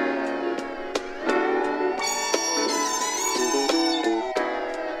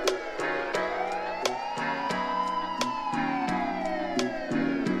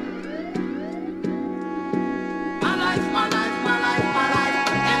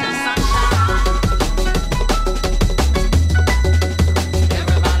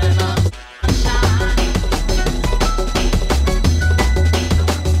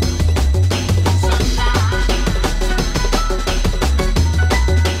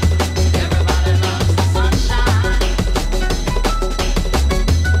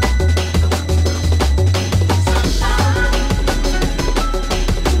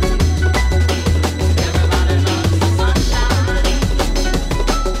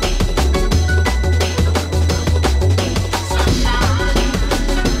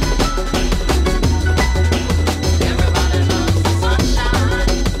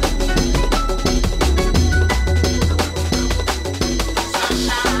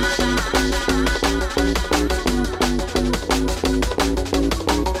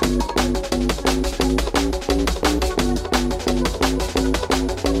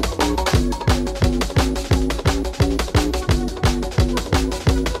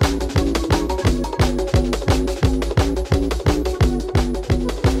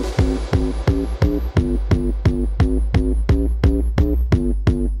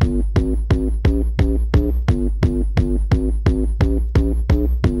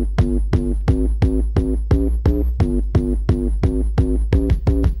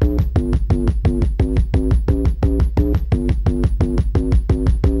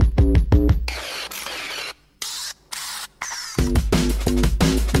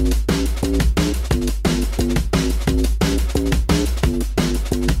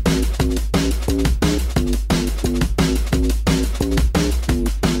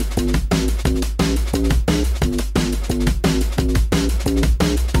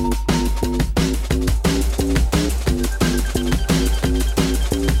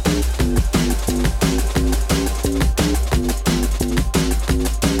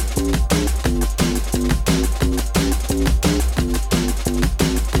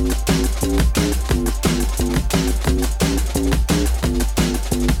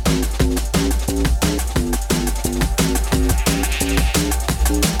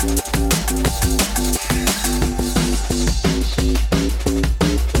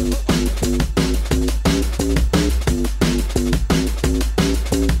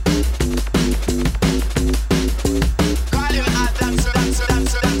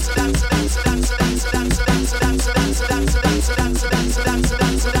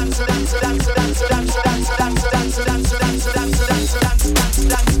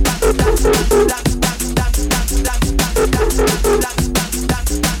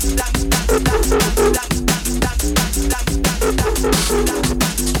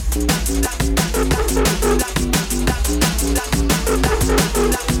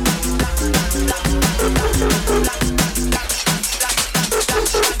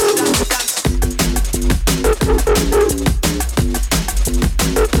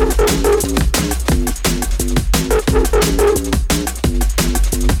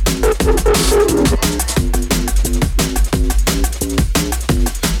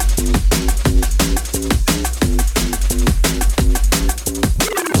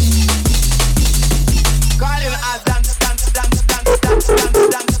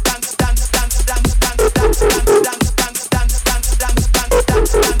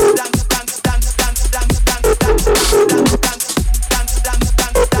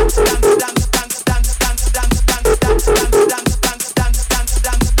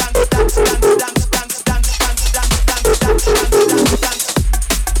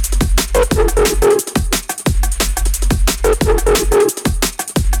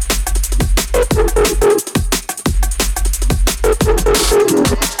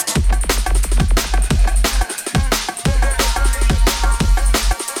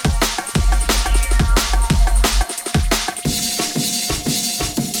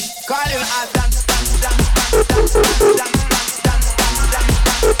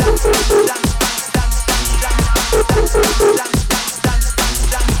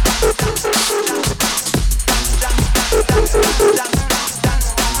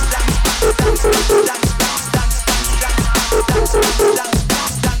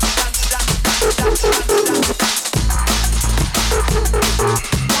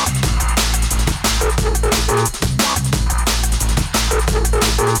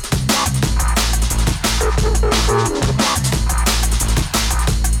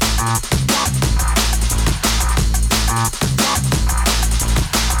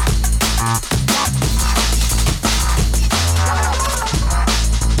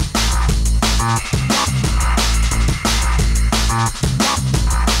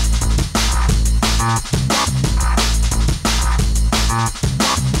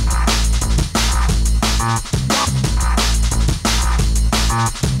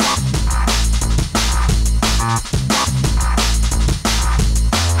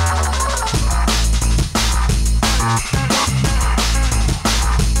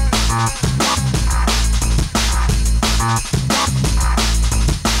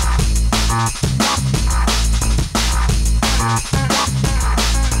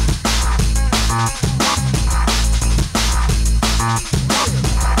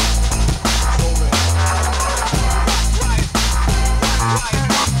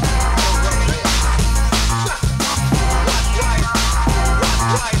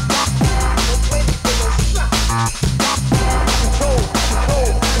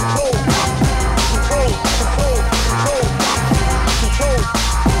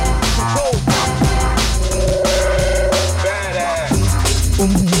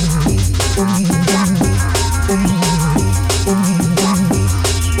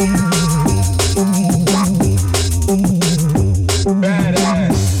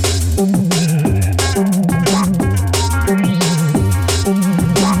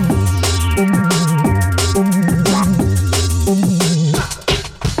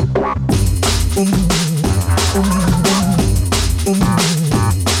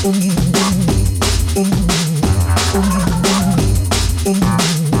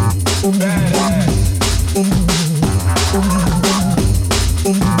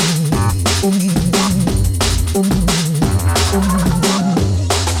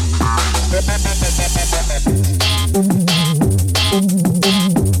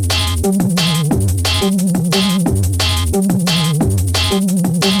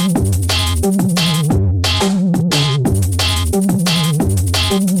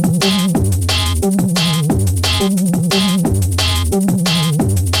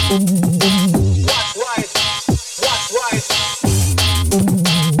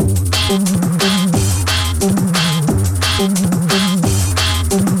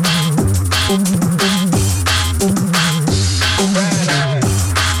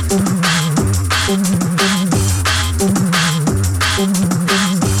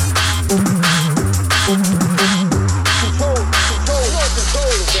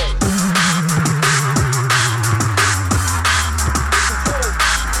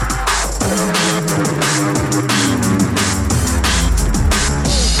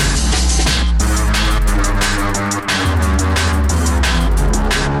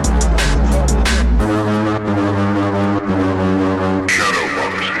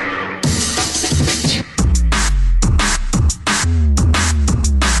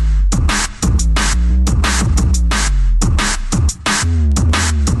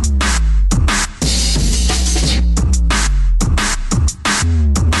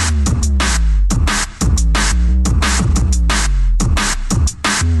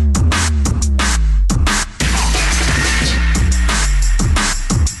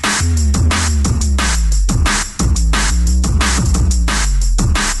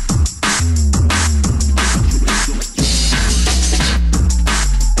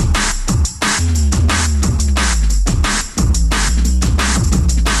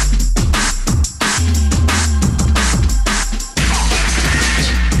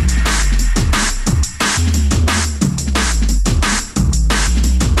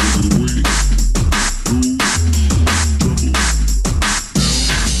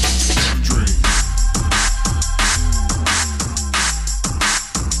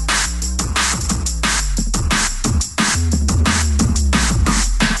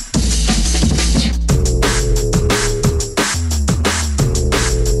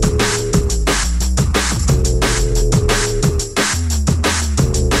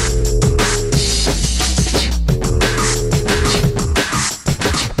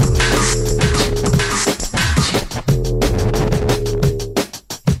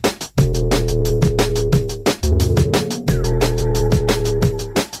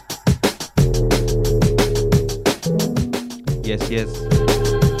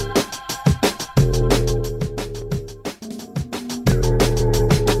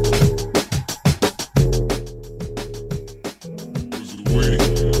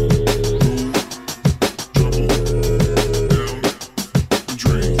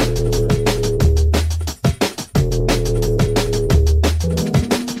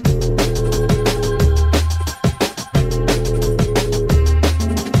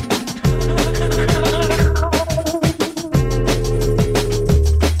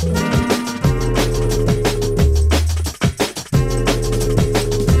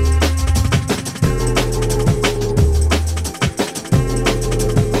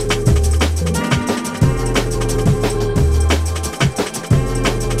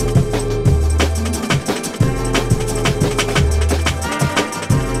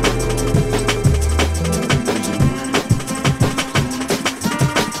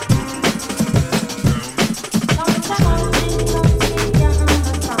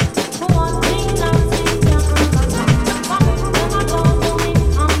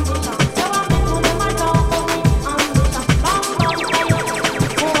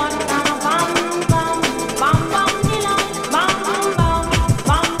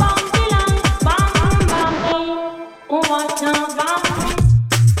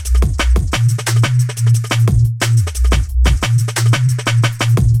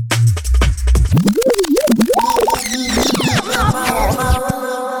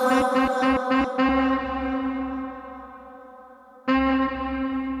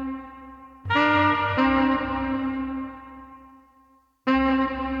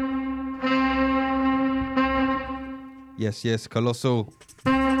 Yes, Colossal.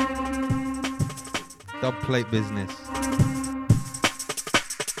 Dub plate business.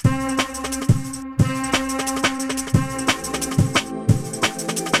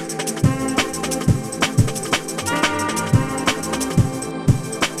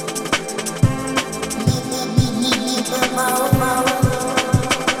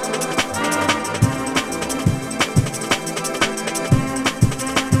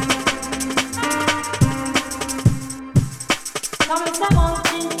 Come and say one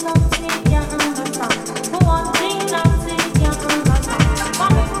thing, not see, yeah, understand. For one thing, not see.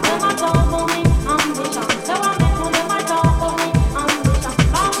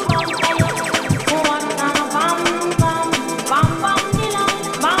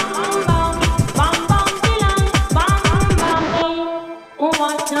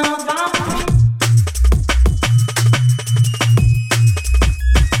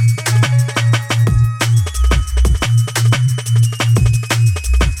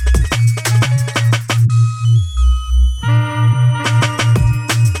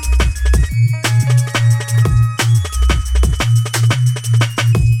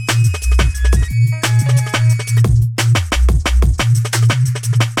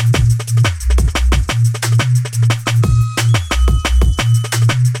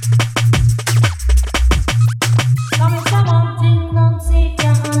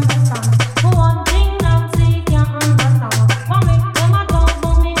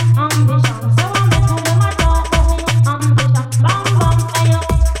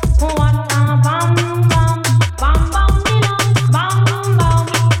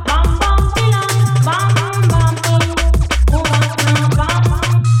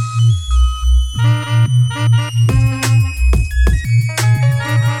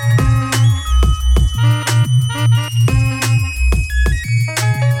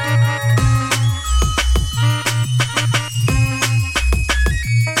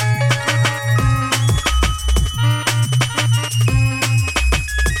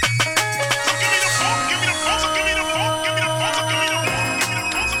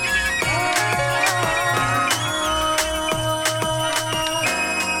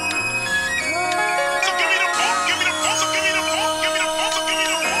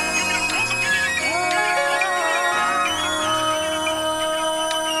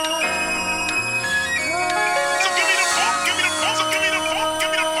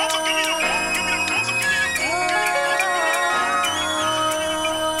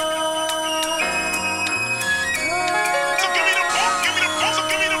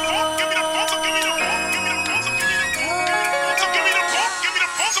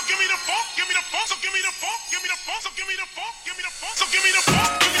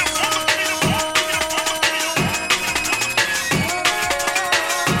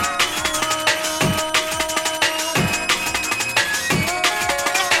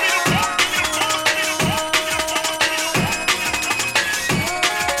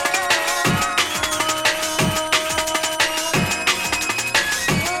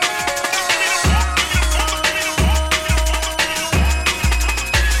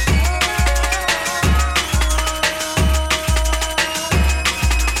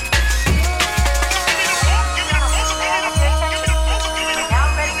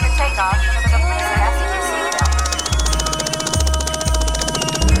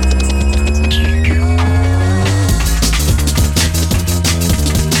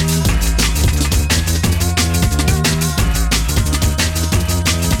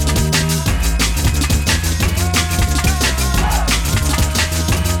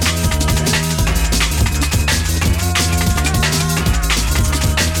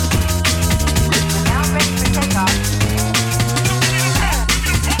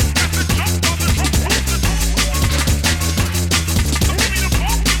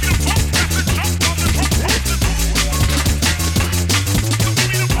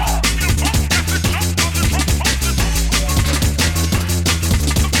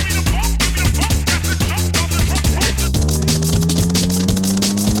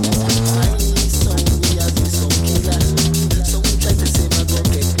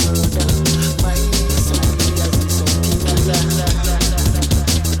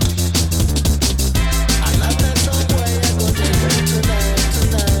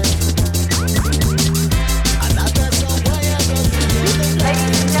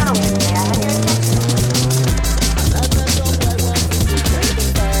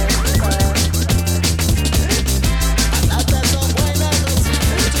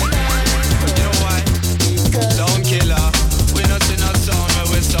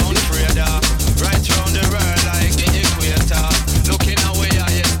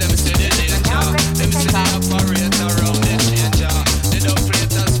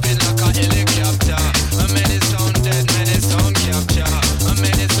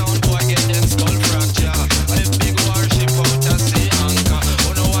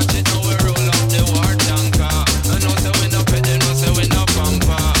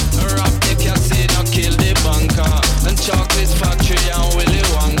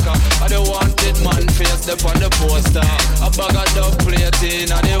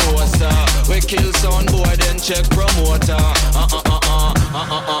 kill sound boy, then check promoter.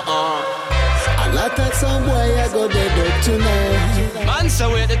 A lot of some boy I go dead up tonight. Man,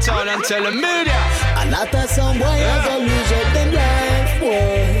 so wait the town and tell the media. A lot of some boy I go lose up them life,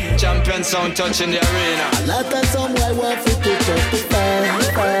 boy. Champion sound touching the arena. A lot of some boy want to put up the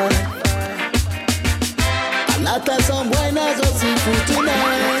fire. A lot of some boy not go see food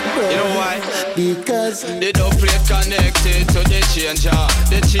tonight, boy. You know why? Because the dub plate connected to the changer.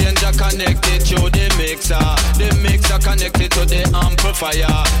 The changer connected to the mixer. The mixer connected to the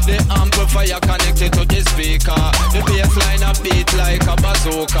amplifier. The amplifier connected to the speaker. The bass line a beat like a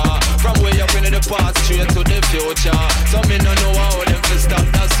bazooka. From way up into the past straight to the future. So me no know how them to stop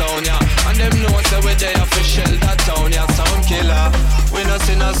that sound, yeah. And them know say we there for shell that town, yeah. Sound killer. We no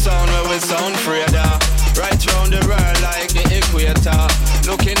see no sound where we sound afraid. Right round the world like the equator.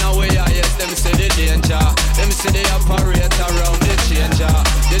 Looking away, yes, them see the danger. Them see the operator around the changer.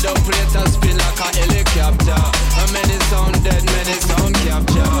 The dub plate a spin like a helicopter. And many sound dead, many sound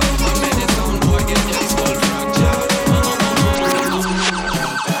capture. And many sound boy get their skull fracture.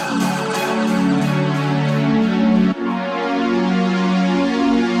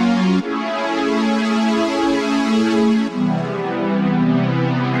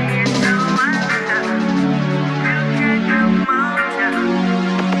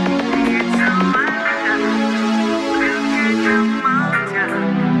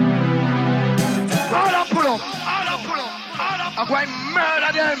 I'm going to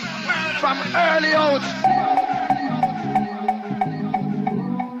murder them from early out.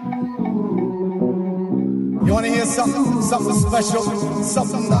 You want to hear something special?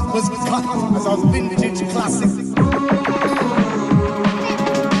 Something that was cut as a vintage classic.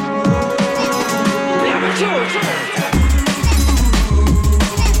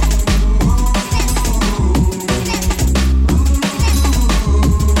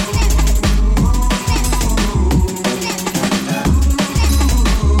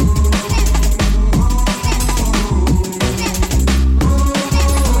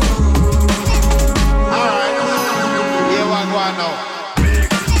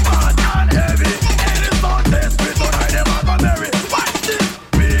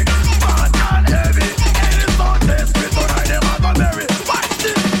 Big, fat and heavy, and it's not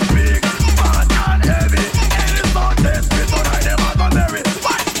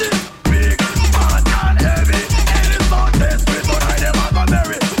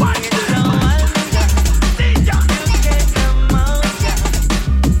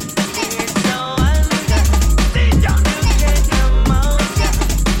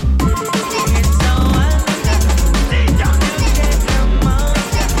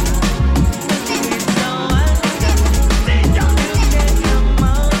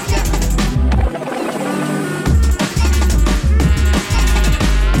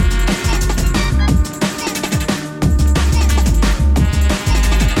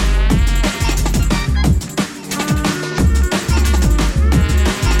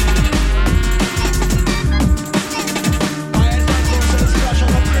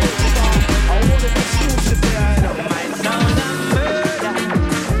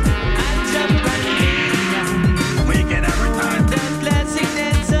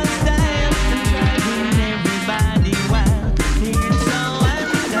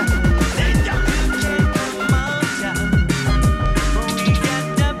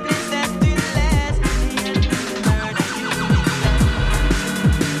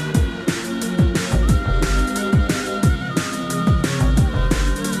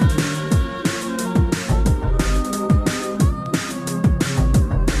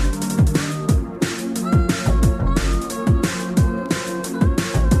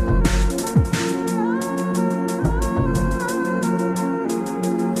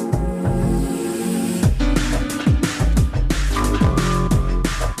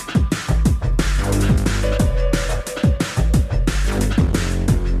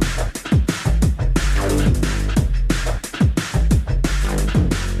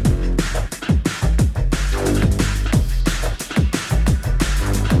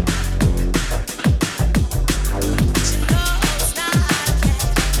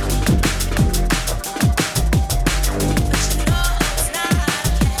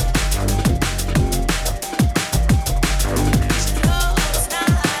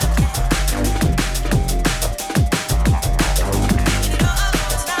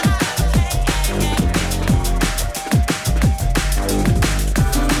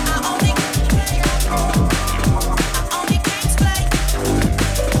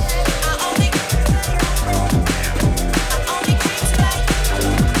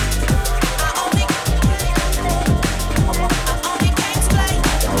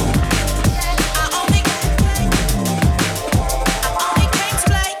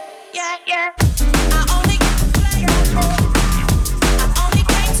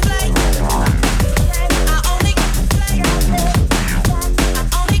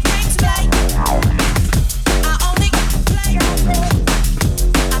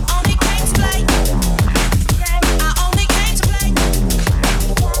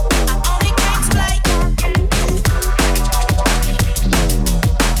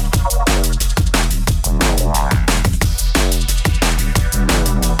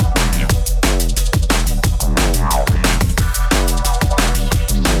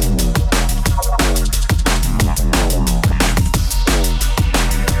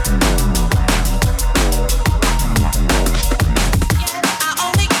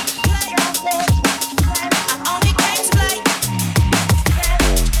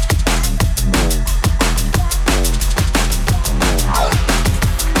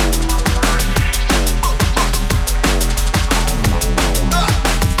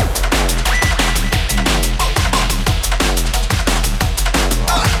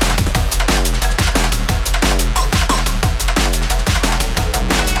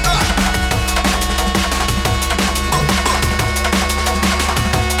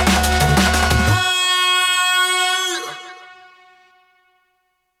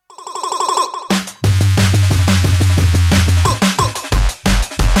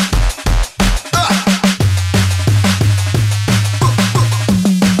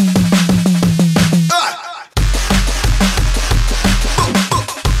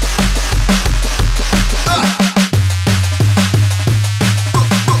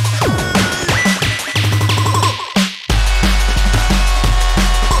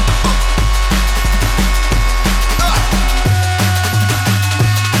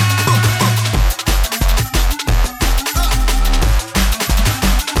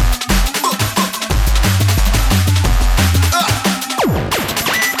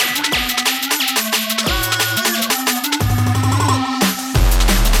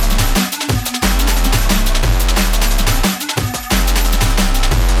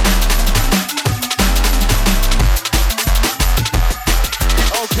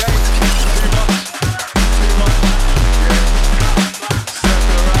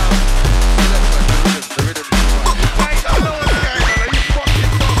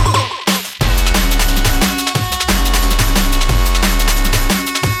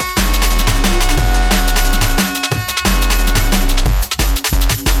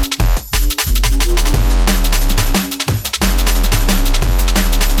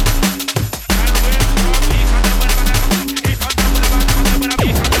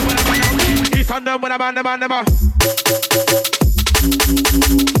them with a band, I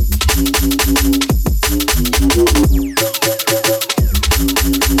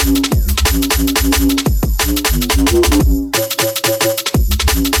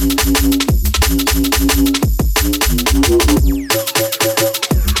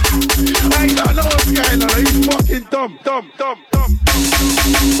don't know what's going on. He's fucking dumb.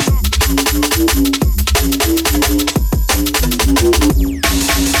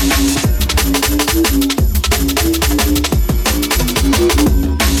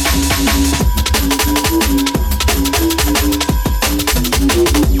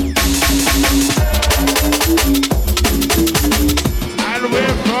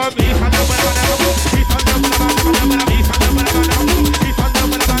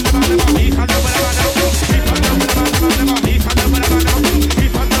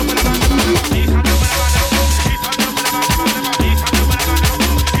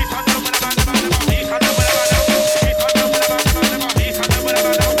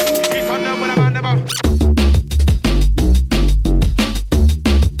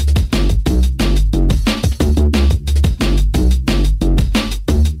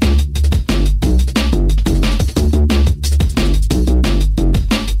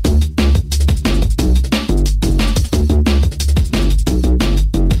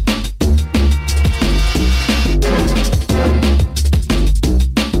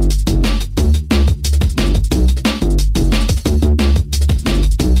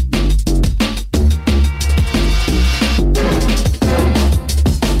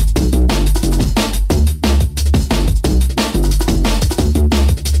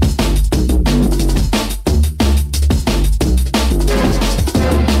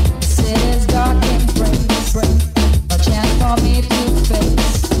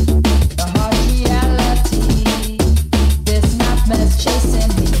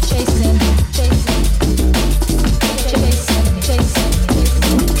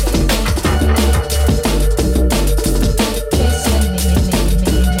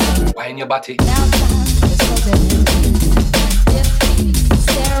 Body.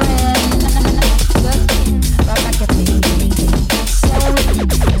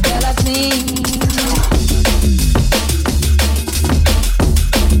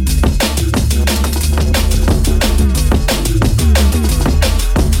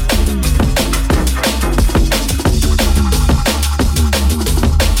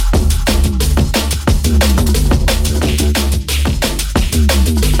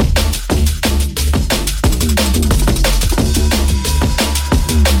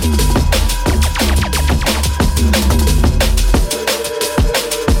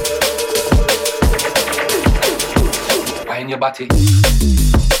 Body.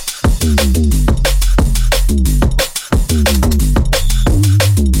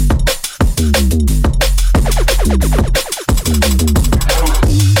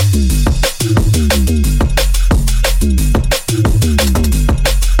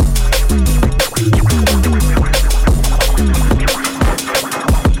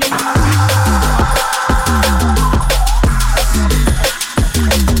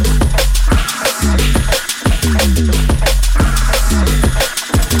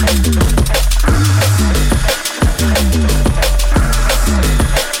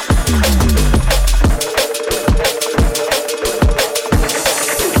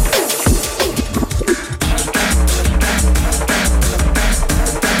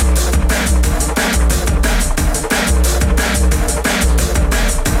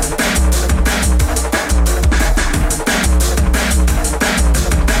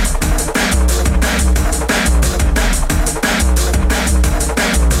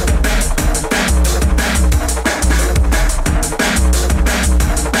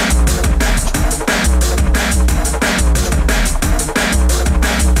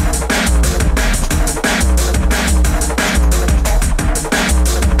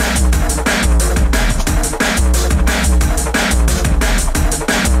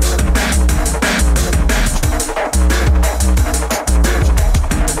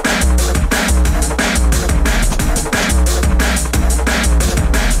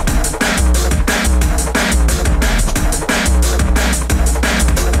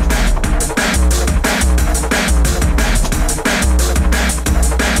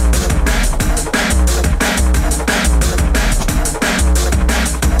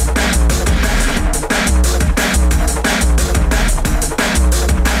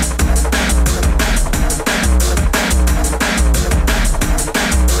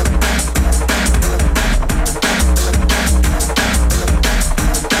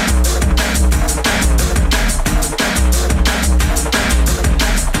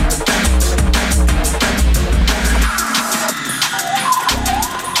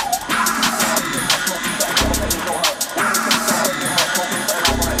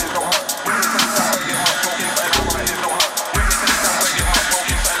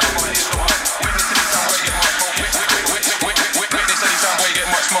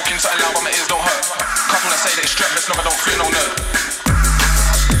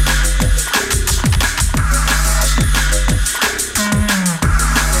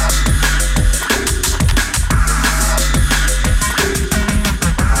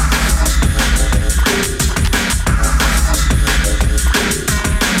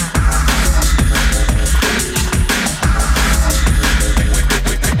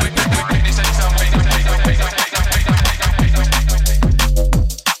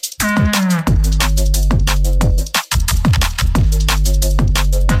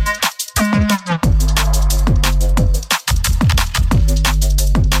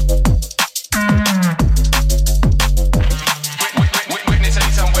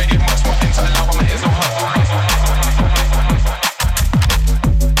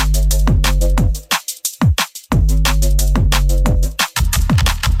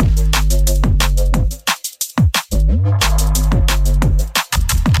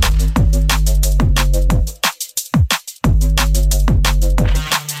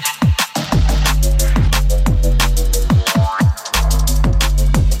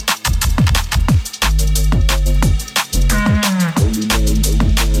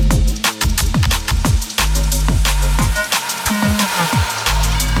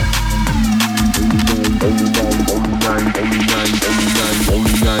 Only 19,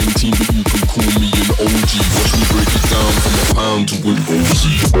 but you can call me an OG. Watch me break it down from a pound to an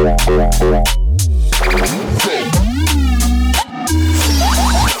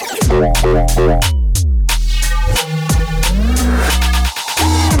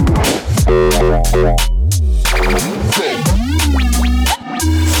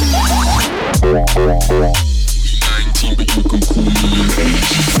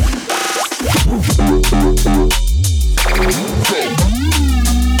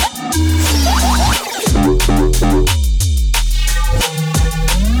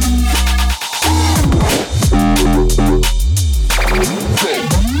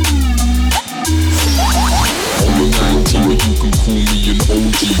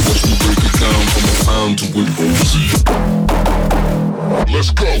Let's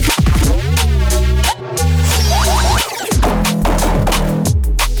go.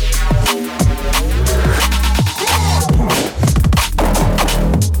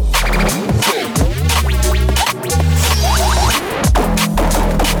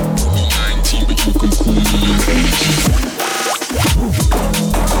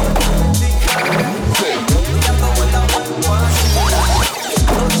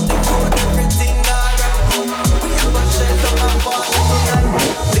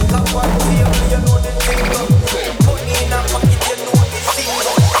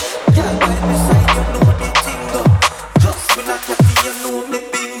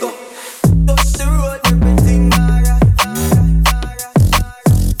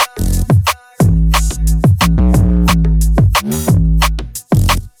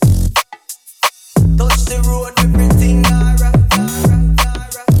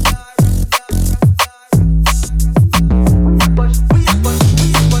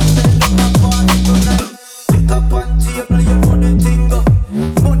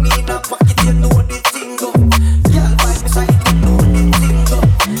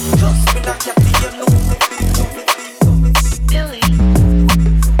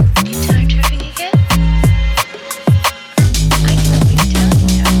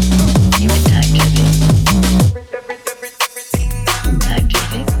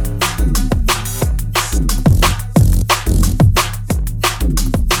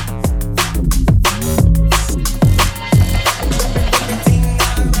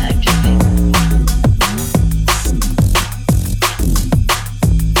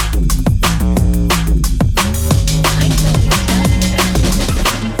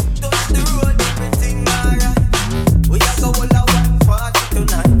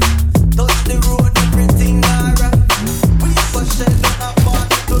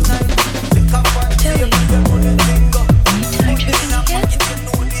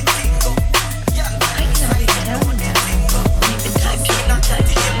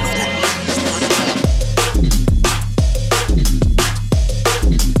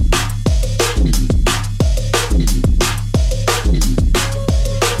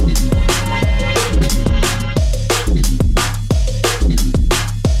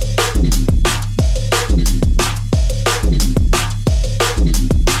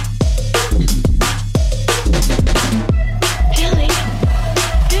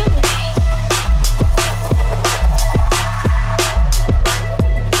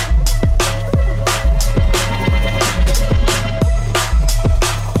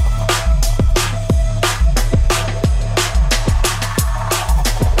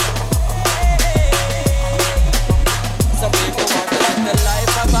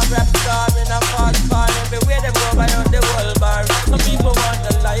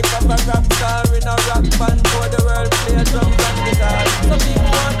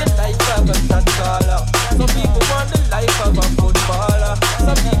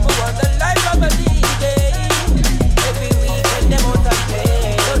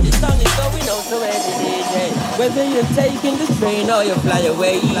 Whether you're taking the train or you fly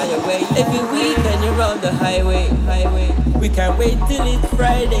away. Every weekend you're on the highway. We can't wait till it's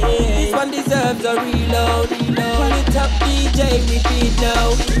Friday. This one deserves a reload. Pull it up, DJ, repeat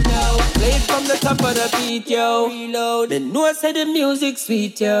now. Play it from the top of the beat, yo. Reload. Then know I say the music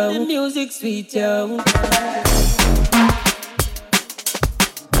sweet, yo. The music sweet, yo.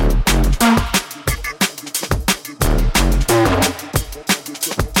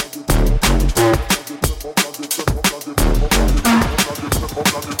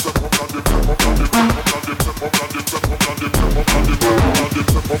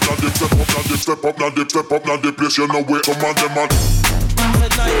 Step up, now the place, you know where come on, them on. It's a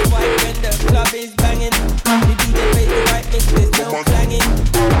night white when the club is banging. The DJ plays the right mix, there's no clanging.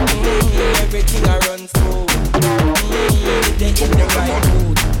 Everything I run smooth. They in the right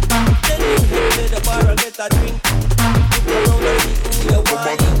mood. Then you hit to the bar and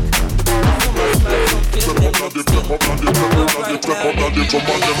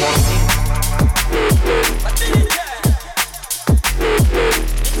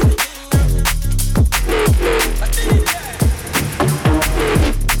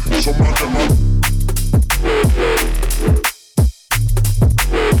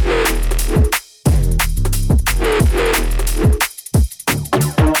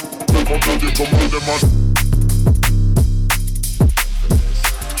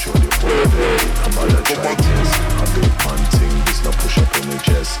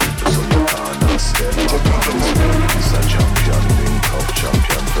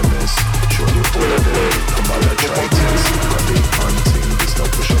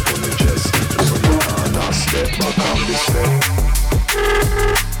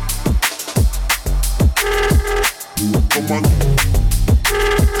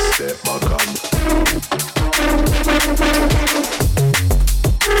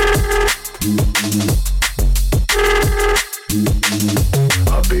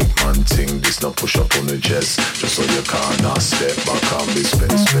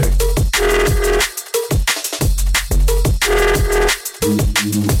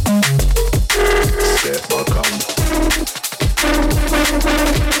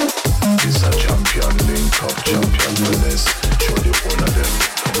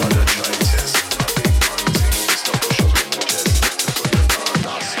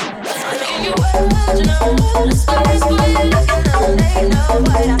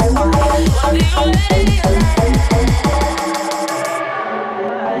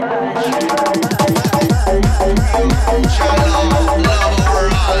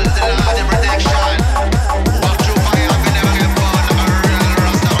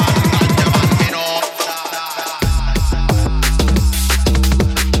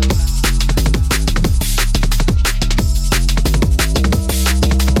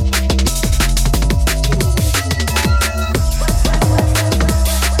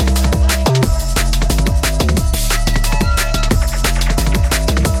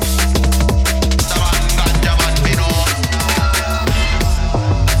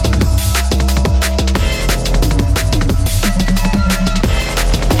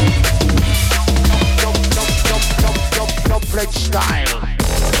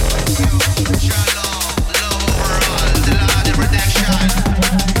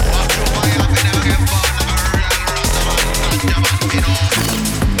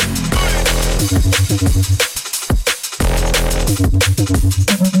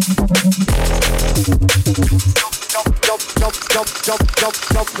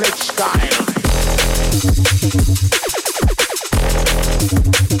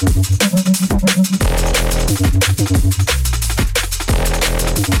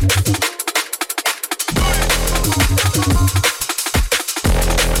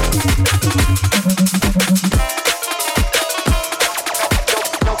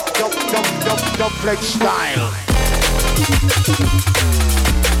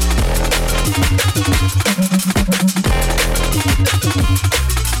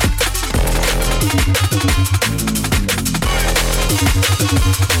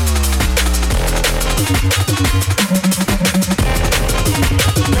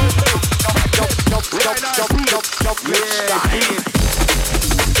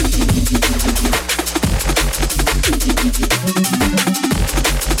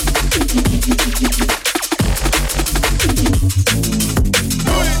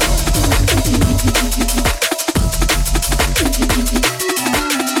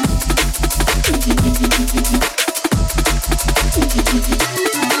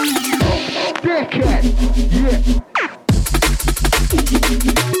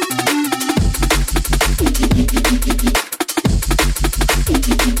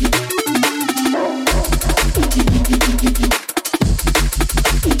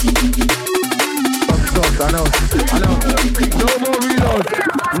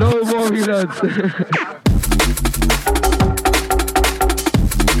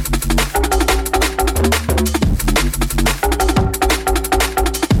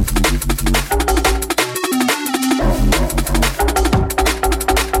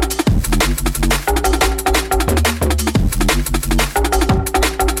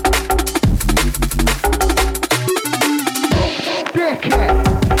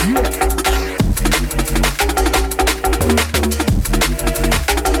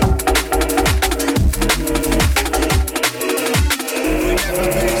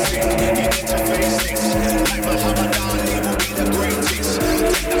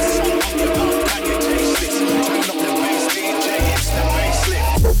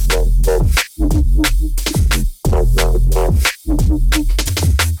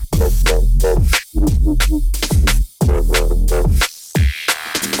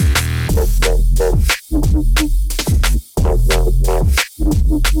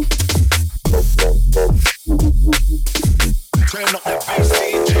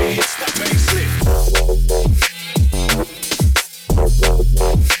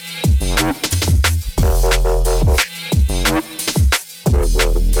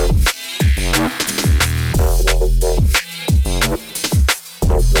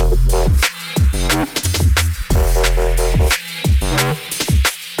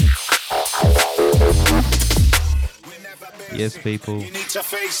Yes, people. You need to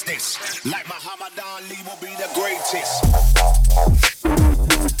face this. Like Muhammad Ali will be the greatest.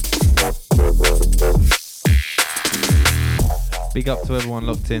 Big up to everyone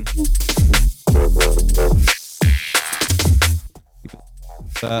locked in.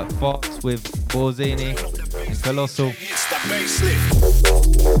 Fox with Borzini and Colossal.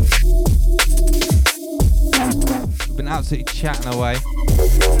 We've been absolutely chatting away.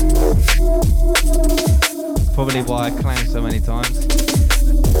 It's probably why I claim so many times.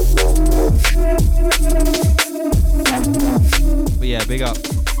 But yeah, big up.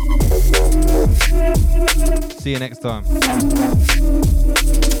 See you next time.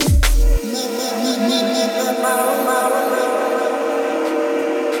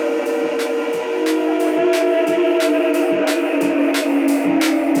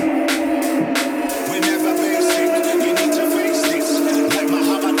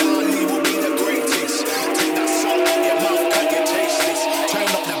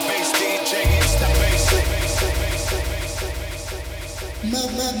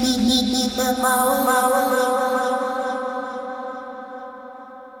 Mama.